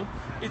people,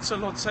 it's a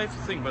lot safer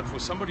thing. But for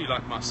somebody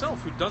like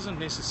myself who doesn't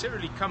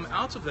necessarily come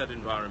out of that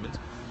environment,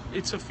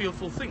 it's a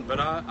fearful thing. But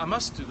I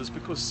must do this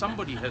because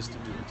somebody has to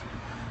do it.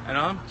 And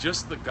I'm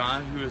just the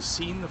guy who has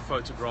seen the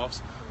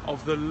photographs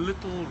of the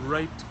little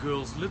raped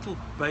girls, little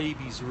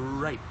babies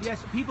raped.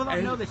 Yes, people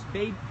don't know this.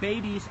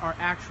 Babies are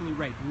actually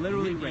raped,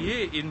 literally raped.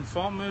 Yeah, in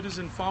farm murders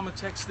and farm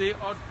attacks, there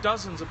are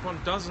dozens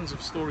upon dozens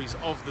of stories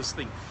of this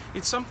thing.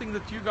 It's something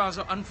that you guys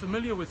are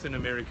unfamiliar with in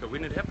America.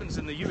 When it happens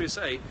in the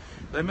USA,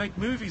 they make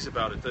movies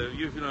about it.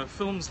 You know,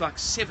 films like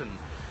Seven.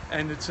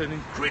 And it's an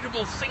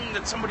incredible thing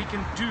that somebody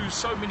can do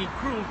so many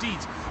cruel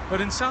deeds.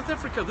 But in South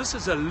Africa, this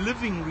is a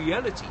living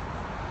reality.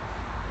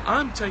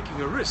 I'm taking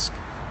a risk.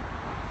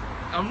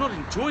 I'm not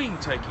enjoying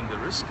taking the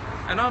risk,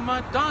 and I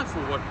might die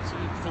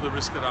for the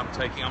risk that I'm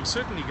taking. I'm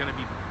certainly going to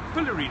be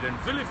pilloried and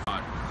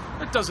vilified.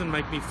 It doesn't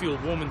make me feel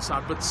warm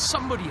inside, but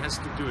somebody has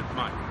to do it,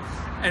 Mike.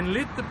 And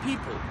let the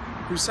people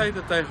who say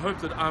that they hope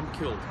that I'm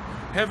killed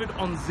have it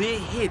on their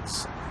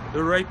heads,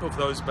 the rape of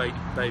those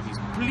babies.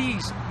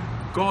 Please,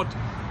 God,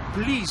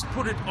 please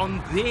put it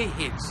on their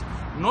heads,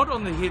 not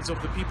on the heads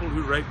of the people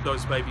who raped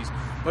those babies,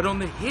 but on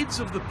the heads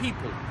of the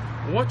people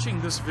watching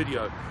this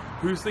video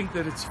who think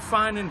that it's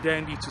fine and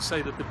dandy to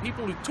say that the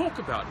people who talk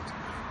about it,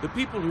 the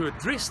people who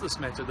address this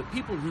matter, the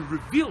people who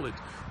reveal it,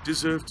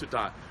 deserve to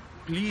die.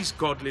 Please,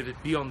 God, let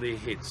it be on their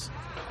heads.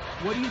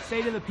 What do you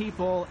say to the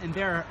people, and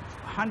there are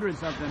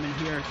hundreds of them in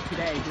here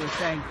today, who are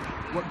saying,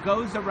 what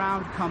goes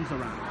around comes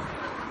around?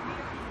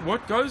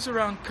 What goes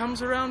around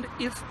comes around,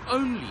 if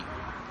only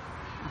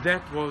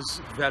that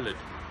was valid.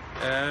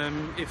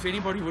 If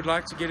anybody would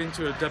like to get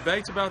into a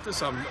debate about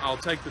this, I'll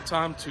take the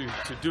time to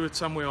do it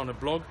somewhere on a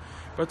blog.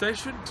 But they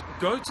should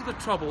go to the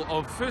trouble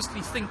of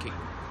firstly thinking.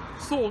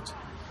 Thought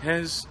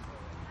has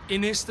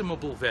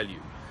inestimable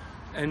value.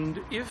 And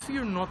if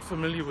you're not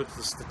familiar with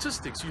the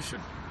statistics, you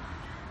should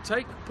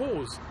take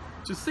pause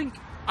to think,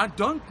 I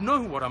don't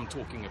know what I'm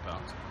talking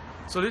about.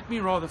 So let me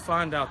rather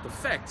find out the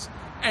facts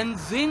and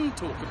then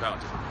talk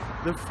about it.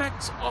 The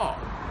facts are,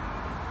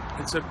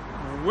 it's a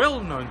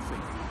well-known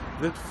thing,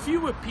 that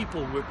fewer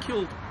people were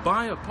killed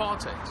by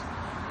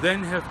apartheid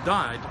than have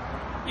died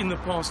in the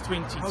past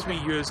 23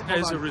 years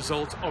as a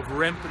result of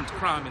rampant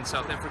crime in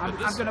South Africa.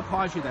 I'm going to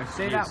pause you there.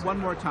 Say that one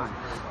more time.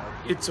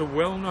 It's a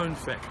well-known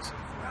fact,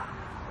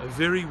 a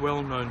very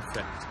well-known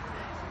fact,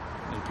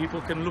 and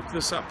people can look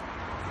this up.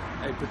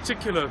 A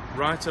particular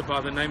writer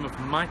by the name of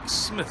Mike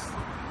Smith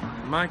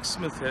Mike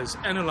Smith has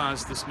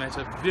analyzed this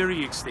matter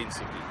very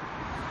extensively.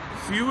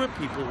 Fewer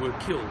people were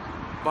killed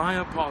by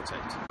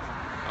apartheid.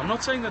 I'm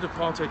not saying that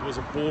apartheid was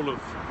a ball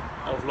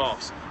of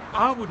laughs.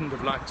 I wouldn't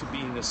have liked to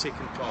be a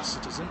second-class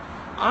citizen.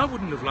 I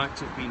wouldn't have liked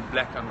to have been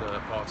black under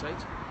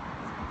apartheid.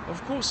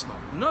 Of course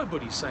not.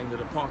 Nobody's saying that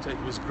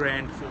apartheid was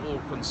grand for all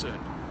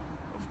concerned.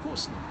 Of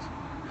course not.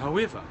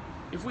 However,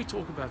 if we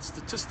talk about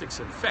statistics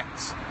and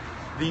facts,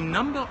 the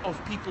number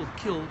of people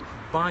killed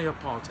by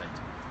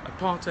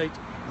apartheid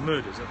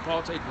murders,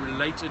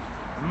 apartheid-related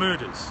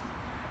murders,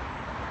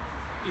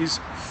 is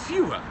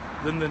fewer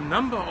than the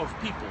number of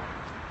people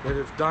that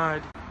have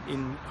died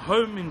in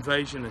home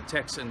invasion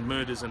attacks and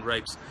murders and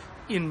rapes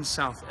in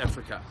South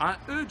Africa. I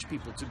urge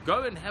people to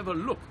go and have a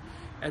look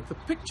at the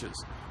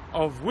pictures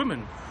of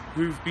women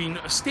who've been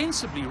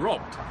ostensibly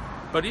robbed,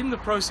 but in the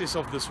process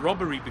of this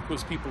robbery,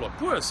 because people are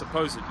poor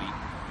supposedly,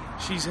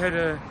 she's had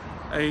a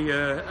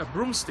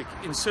broomstick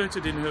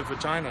inserted in her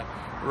vagina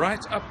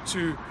right up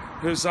to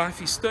her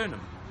xiphy sternum.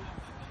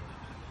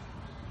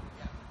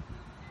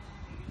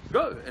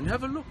 Go and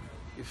have a look.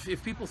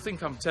 If people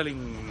think I'm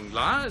telling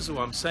lies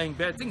or I'm saying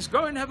bad things,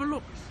 go and have a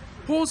look.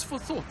 Pause for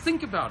thought.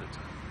 Think about it.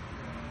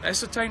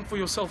 Ascertain for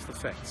yourself the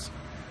facts.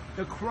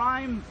 The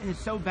crime is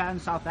so bad in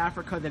South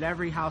Africa that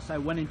every house I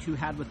went into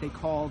had what they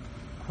called,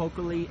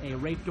 colloquially, a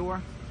rape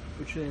door,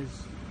 which is,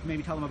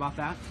 maybe tell them about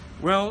that.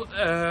 Well,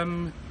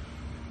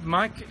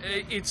 Mike,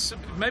 it's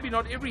maybe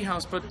not every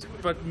house,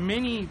 but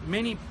many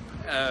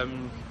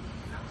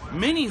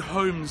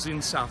homes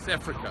in South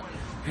Africa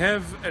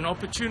have an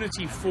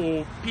opportunity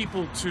for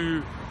people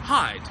to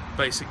hide,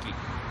 basically,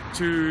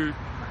 to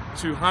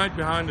hide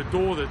behind a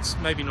door that's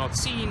maybe not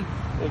seen,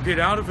 or get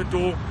out of a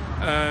door,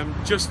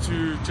 just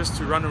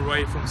to run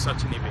away from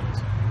such an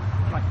event.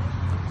 Right.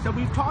 So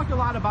we've talked a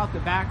lot about the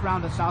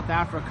background of South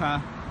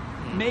Africa.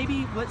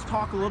 Maybe let's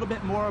talk a little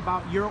bit more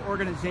about your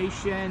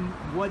organization.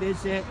 What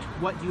is it?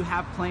 What do you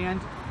have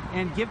planned?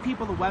 And give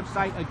people the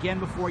website again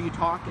before you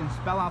talk, and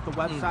spell out the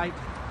website.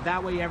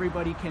 That way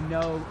everybody can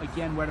know,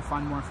 again, where to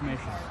find more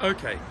information.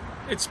 Okay.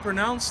 It's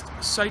pronounced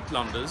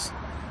Suidlanders,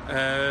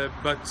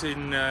 but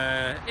in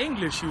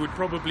English you would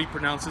probably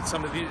pronounce it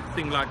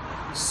something like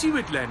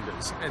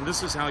Suidlanders, and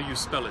this is how you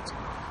spell it.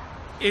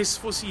 S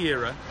for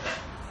Sierra,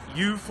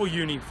 U for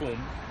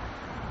uniform,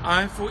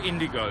 I for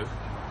indigo,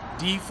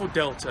 D for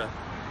Delta,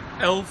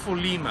 L for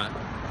Lima,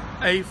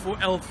 A for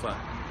Alpha,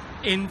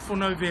 N for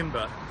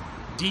November,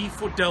 D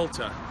for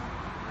Delta,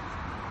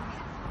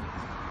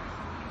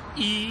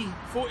 E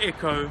for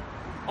Echo,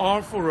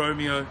 R for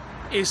Romeo,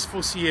 S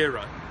for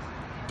Sierra,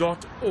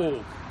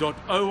 .org.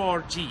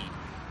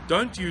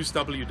 Don't use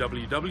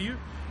www,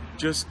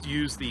 just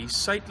use the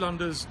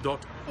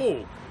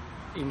Suidlanders.org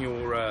in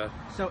your...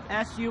 So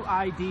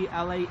SUIDLANDERS.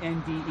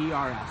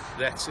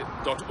 That's it,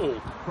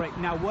 .org. Right,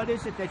 now what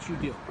is it that you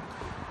do?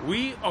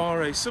 We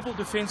are a civil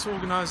defense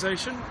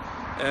organization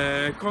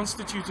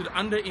constituted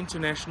under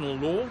international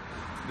law.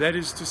 That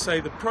is to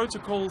say, the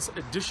protocols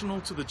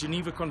additional to the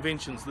Geneva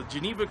Conventions. The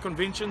Geneva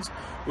Conventions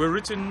were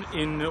written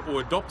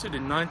or adopted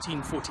in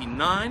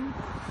 1949,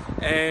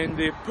 and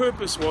their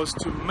purpose was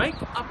to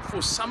make up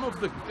for some of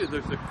the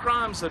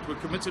crimes that were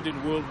committed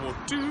in World War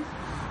II,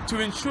 to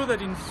ensure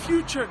that in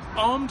future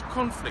armed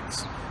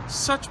conflicts,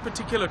 such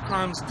particular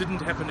crimes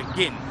didn't happen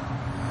again.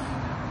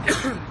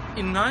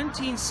 In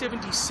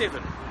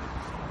 1977,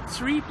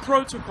 3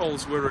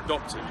 protocols were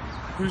adopted,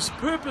 whose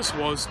purpose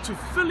was to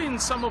fill in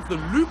some of the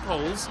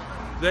loopholes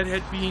that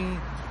had been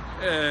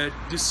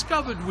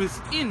discovered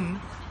within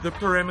the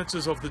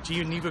parameters of the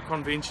Geneva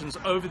Conventions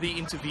over the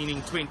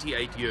intervening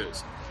 28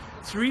 years.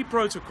 3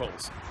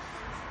 protocols.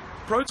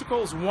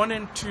 Protocols 1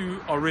 and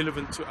 2 are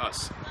relevant to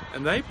us,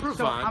 and they provide...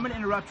 So I'm going to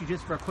interrupt you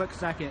just for a quick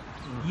second.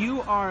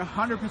 You are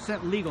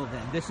 100% legal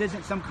then. This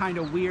isn't some kind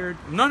of weird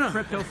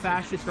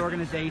crypto-fascist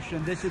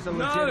organization. This is a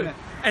legitimate...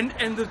 No,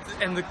 and the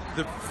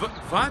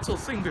vital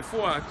thing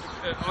before I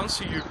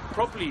answer you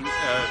properly,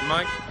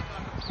 Mike,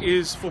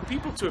 is for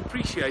people to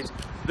appreciate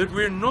that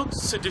we're not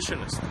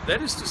seditionists.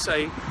 That is to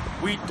say,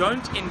 we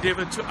don't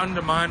endeavor to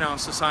undermine our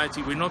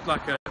society. We're not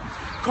like a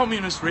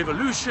communist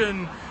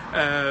revolution,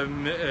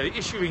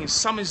 issuing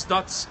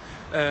samizdat,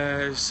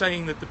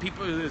 saying that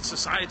that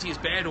society is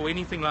bad or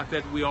anything like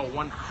that. We are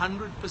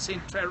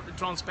 100%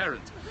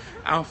 transparent.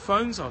 Our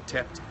phones are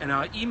tapped and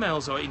our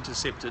emails are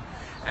intercepted,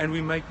 and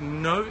we make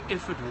no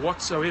effort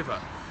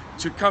whatsoever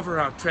to cover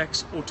our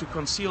tracks or to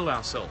conceal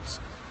ourselves.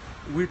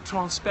 We're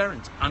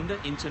transparent under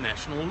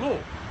international law.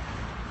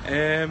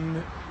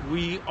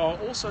 We are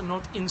also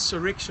not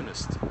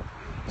insurrectionist,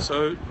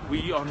 so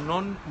we are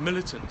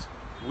non-militant.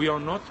 We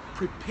are not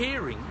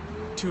preparing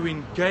to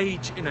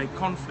engage in a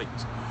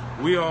conflict.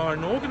 We are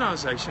an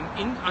organization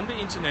under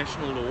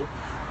international law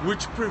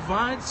which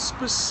provides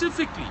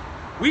specifically,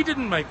 we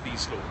didn't make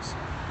these laws,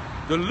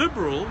 the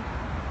liberal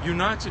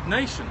United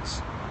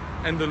Nations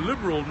and the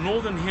liberal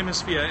Northern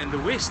Hemisphere and the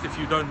West, if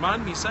you don't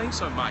mind me saying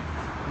so, Mike,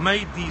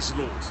 made these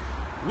laws.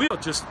 We are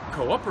just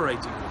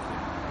cooperating with them.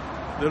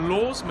 The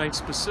laws make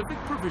specific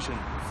provision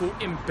for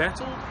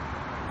embattled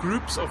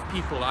groups of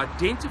people,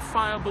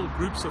 identifiable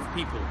groups of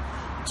people,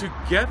 to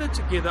gather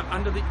together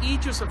under the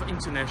aegis of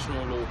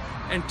international law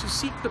and to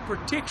seek the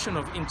protection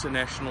of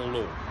international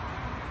law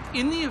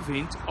in the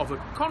event of a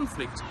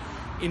conflict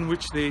in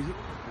which their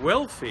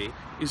welfare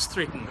is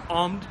threatened,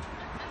 armed,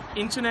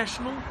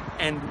 international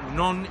and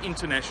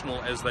non-international,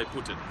 as they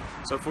put it.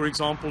 So, for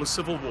example, a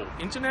civil war,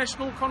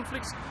 international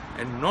conflicts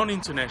and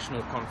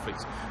non-international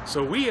conflicts.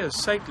 So we as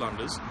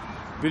Sakelanders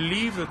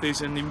believe that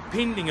there's an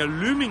impending, a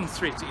looming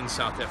threat in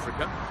South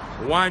Africa.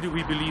 Why do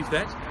we believe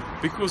that?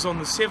 Because on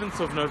the 7th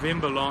of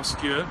November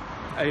last year,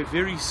 a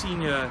very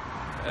senior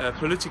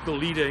political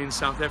leader in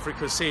South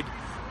Africa said,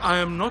 "I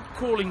am not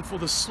calling for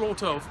the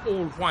slaughter of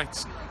all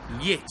whites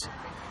yet."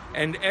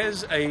 And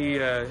as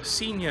a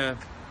senior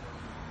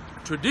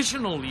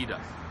traditional leader,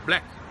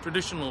 black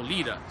traditional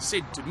leader,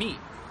 said to me,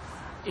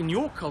 "In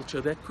your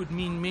culture that could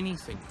mean many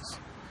things.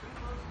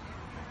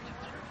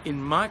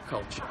 In my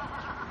culture,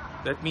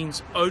 that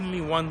means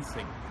only one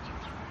thing.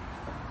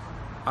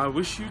 I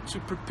wish you to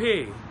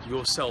prepare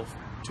yourself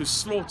to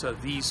slaughter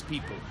these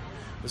people."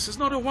 This is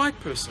not a white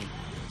person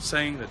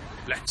saying that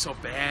blacks are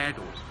bad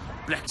or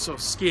blacks are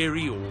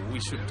scary or we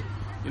should,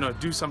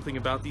 do something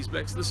about these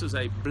blacks. This is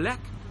a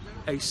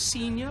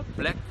senior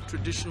black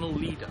traditional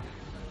leader.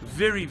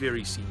 Very,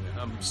 very senior.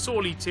 I'm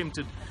sorely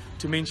tempted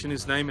to mention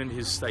his name and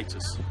his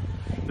status.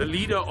 The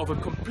leader of a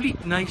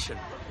complete nation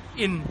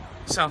in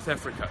South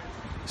Africa,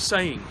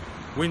 saying,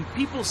 when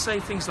people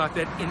say things like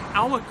that in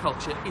our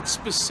culture, it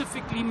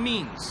specifically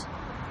means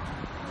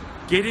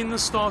get in the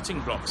starting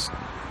blocks,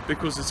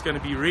 because it's going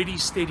to be ready,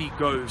 steady,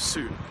 go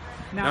soon.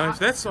 Now, if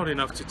that's not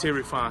enough to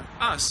terrify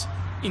us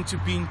into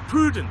being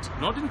prudent,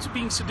 not into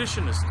being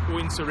seditionist or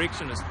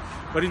insurrectionist,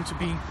 but into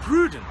being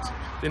prudent,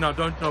 then I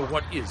don't know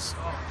what is.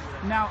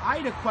 Now, I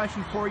had a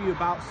question for you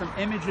about some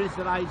images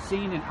that I'd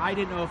seen, and I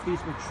didn't know if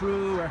these were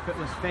true or if it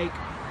was fake,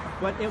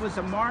 but it was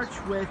a march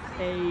with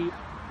a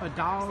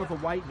doll of a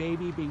white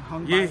baby being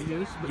hung by a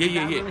noose. Did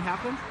that really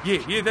happen?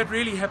 Yeah, that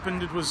really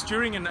happened. It was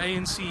during an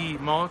ANC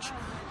march,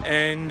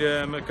 and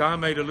a guy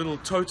made a little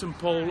totem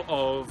pole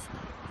of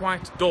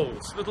white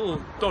dolls,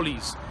 little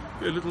dollies,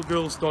 little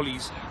girls'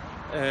 dollies,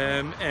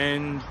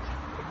 and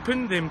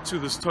pinned them to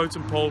this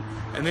totem pole,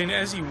 and then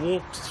as he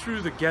walked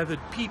through the gathered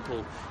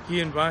people,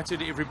 he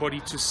invited everybody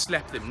to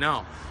slap them.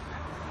 Now,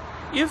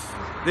 if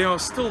there are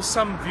still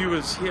some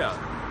viewers here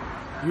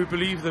who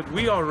believe that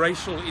we are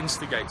racial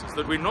instigators,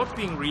 that we're not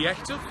being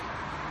reactive,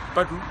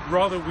 but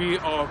rather we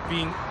are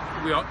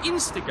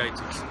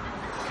instigators,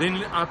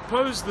 then I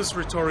pose this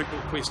rhetorical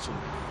question.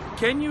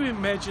 Can you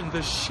imagine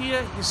the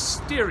sheer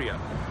hysteria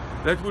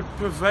that would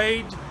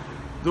pervade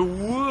the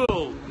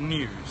world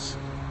news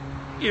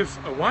if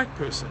a white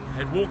person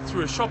had walked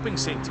through a shopping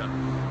center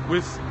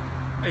with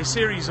a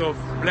series of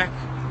black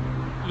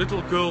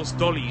little girls'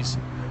 dollies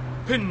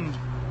pinned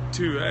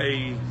to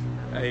a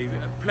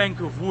plank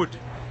of wood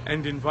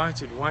and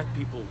invited white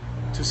people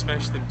to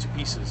smash them to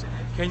pieces?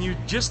 Can you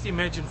just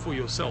imagine for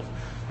yourself?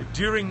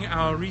 During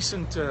our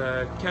recent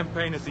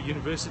campaign at the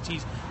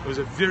universities, it was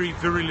a very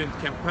virulent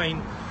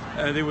campaign.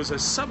 There was a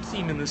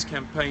sub-theme in this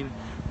campaign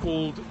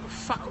called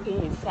 "Fuck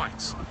All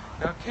Whites."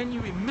 Now, can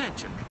you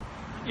imagine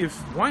if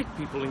white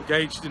people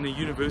engaged in a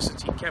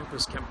university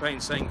campus campaign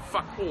saying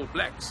 "fuck all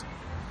blacks"?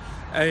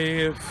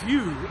 A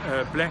few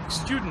black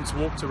students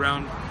walked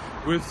around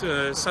with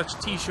such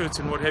t-shirts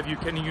and what have you.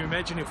 Can you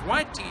imagine if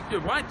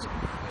white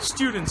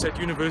students at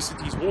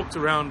universities walked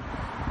around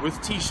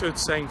with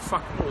t-shirts saying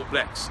 "fuck all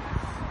blacks"?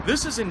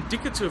 This is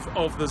indicative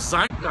of the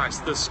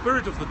zeitgeist, the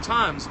spirit of the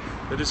times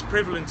that is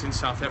prevalent in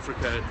South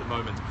Africa at the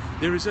moment.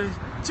 There is a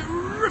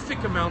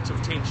terrific amount of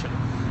tension,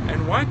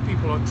 and white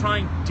people are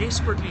trying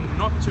desperately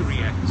not to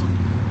react.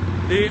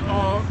 There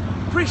are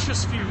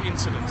precious few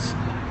incidents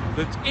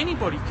that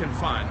anybody can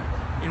find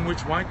in which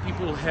white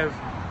people have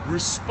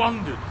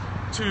responded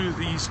to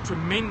these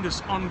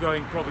tremendous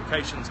ongoing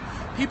provocations.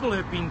 People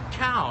have been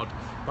cowed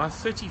by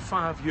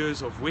 35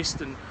 years of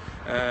Western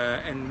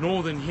and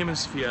Northern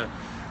Hemisphere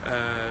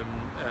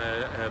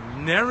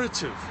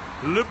narrative,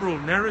 liberal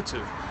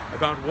narrative,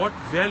 about what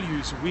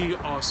values we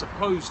are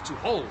supposed to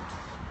hold,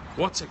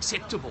 what's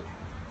acceptable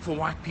for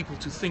white people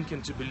to think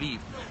and to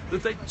believe,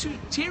 that they're too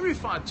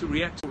terrified to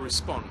react or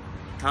respond.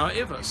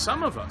 However,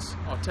 some of us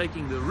are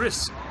taking the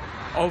risk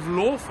of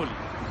lawfully,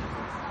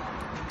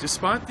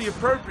 despite the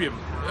opprobrium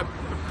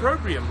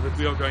that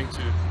we are going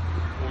to,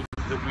 or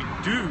that we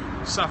do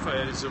suffer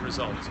as a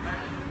result,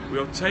 we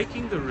are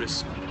taking the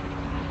risk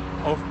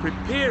of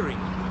preparing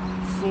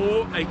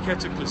for a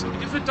cataclysm.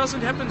 If it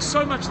doesn't happen,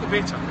 so much the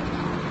better,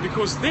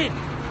 because then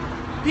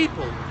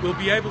people will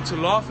be able to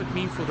laugh at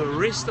me for the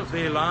rest of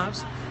their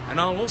lives, and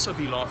I'll also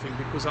be laughing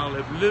because I'll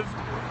have lived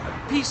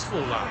a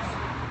peaceful life.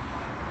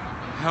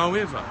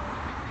 However,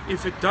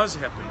 if it does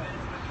happen,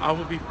 I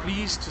will be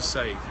pleased to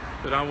say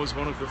that I was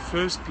one of the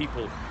first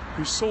people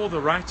who saw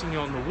the writing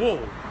on the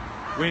wall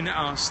when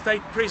our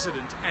state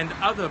president and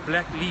other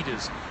black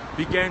leaders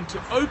began to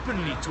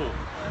openly talk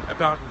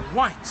about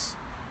whites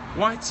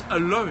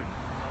alone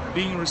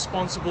being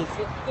responsible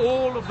for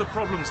all of the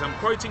problems, I'm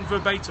quoting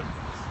verbatim,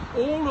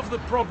 all of the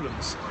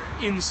problems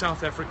in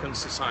South African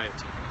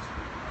society.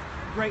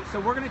 Great. So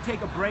we're going to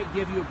take a break,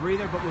 give you a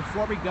breather, but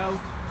before we go,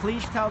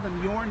 please tell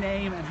them your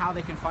name and how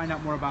they can find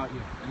out more about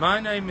you. My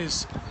name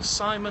is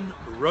Simon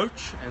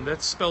Roche, and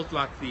that's spelled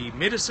like the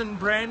medicine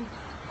brand,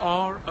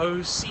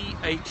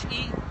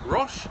 R-O-C-H-E,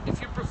 Roche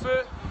if you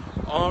prefer,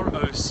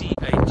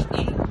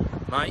 R-O-C-H-E.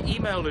 My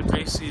email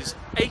address is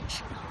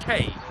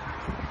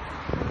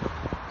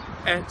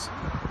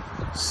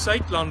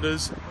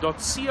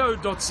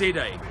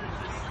hk@saitlanders.co.za.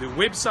 The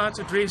website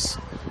address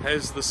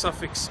has the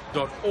suffix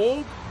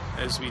 .org,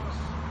 as we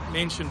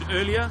mentioned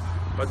earlier,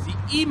 but the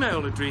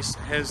email address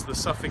has the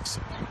suffix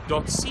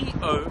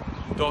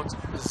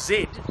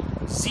 .co.z,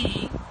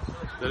 Z,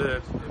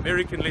 the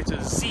American letter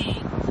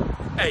Z,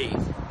 A,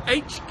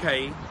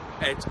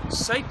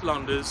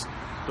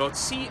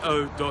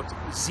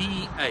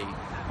 hk@saitlanders.co.za.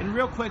 And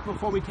real quick,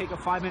 before we take a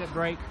 5-minute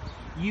break,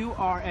 you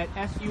are at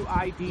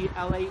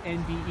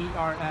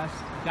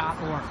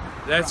suidlanders.org.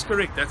 That's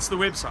correct. That's the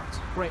website.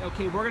 Great.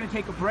 Okay, we're going to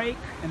take a break,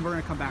 and we're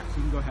going to come back. So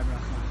you can go ahead,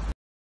 Russ.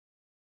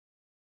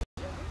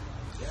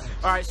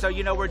 All right, so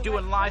we're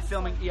doing live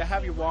filming. You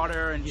have your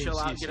water and chill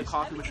out, get a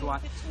coffee, what you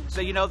want.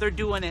 So they're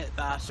doing it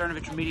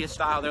Cernovich media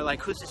style. They're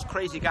like, who's this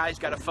crazy guy? He's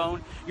got a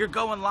phone. You're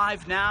going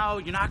live now.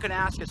 You're not going to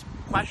ask us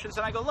questions.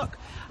 And I go, look,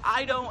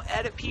 I don't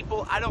edit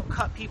people. I don't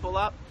cut people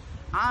up.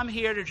 I'm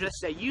here to just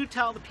say, you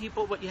tell the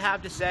people what you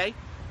have to say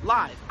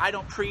live. I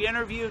don't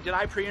pre-interview. Did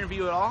I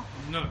pre-interview at all?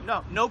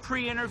 No. No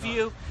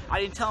pre-interview. No.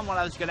 I didn't tell them what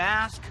I was going to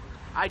ask.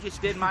 I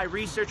just did my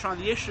research on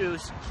the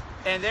issues.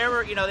 And they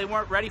were, they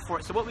weren't ready for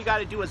it. So what we got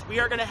to do is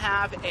we're going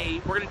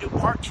to do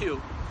part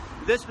 2.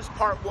 This was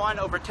part 1.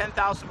 Over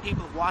 10,000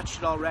 people have watched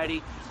it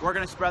already. We're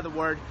going to spread the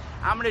word.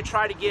 I'm going to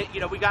try to get,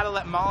 we got to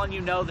let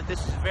Mullen know that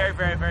this is a very,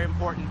 very, very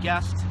important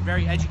guest,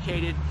 very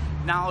educated,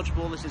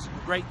 knowledgeable. This is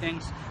great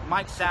things.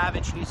 Mike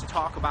Savage needs to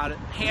talk about it.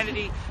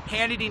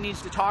 Hannity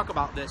needs to talk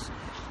about this.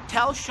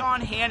 Tell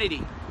Sean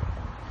Hannity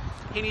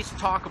he needs to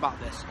talk about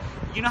this.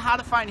 You know how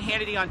to find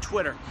Hannity on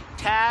Twitter.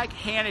 Tag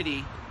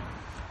Hannity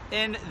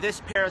in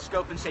this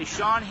Periscope and say,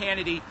 Sean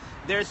Hannity,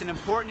 there's an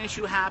important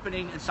issue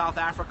happening in South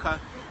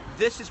Africa.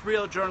 This is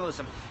real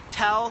journalism.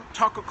 Tell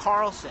Tucker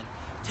Carlson.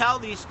 Tell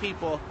these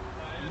people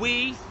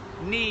we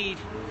need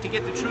to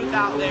get the truth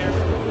out there.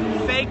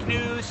 Fake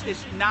news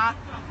is not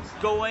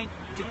going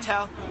to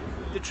tell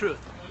the truth.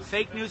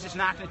 Fake news is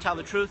not going to tell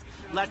the truth.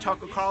 Let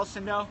Tucker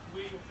Carlson know.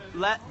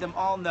 Let them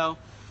all know.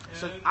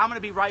 So I'm going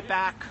to be right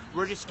back.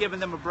 We're just giving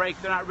them a break.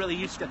 They're not really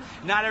used to,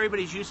 not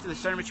everybody's used to the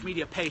Cernovich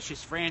media pace,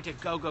 just frantic,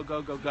 go, go,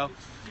 go, go, go.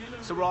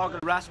 So we're all going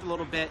to rest a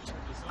little bit.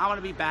 I'm going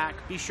to be back.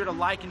 Be sure to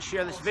like and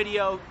share this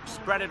video,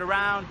 spread it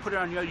around, put it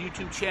on your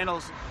YouTube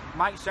channels.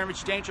 Mike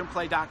Cernovich,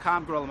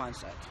 DangerandPlay.com, Gorilla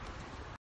Mindset.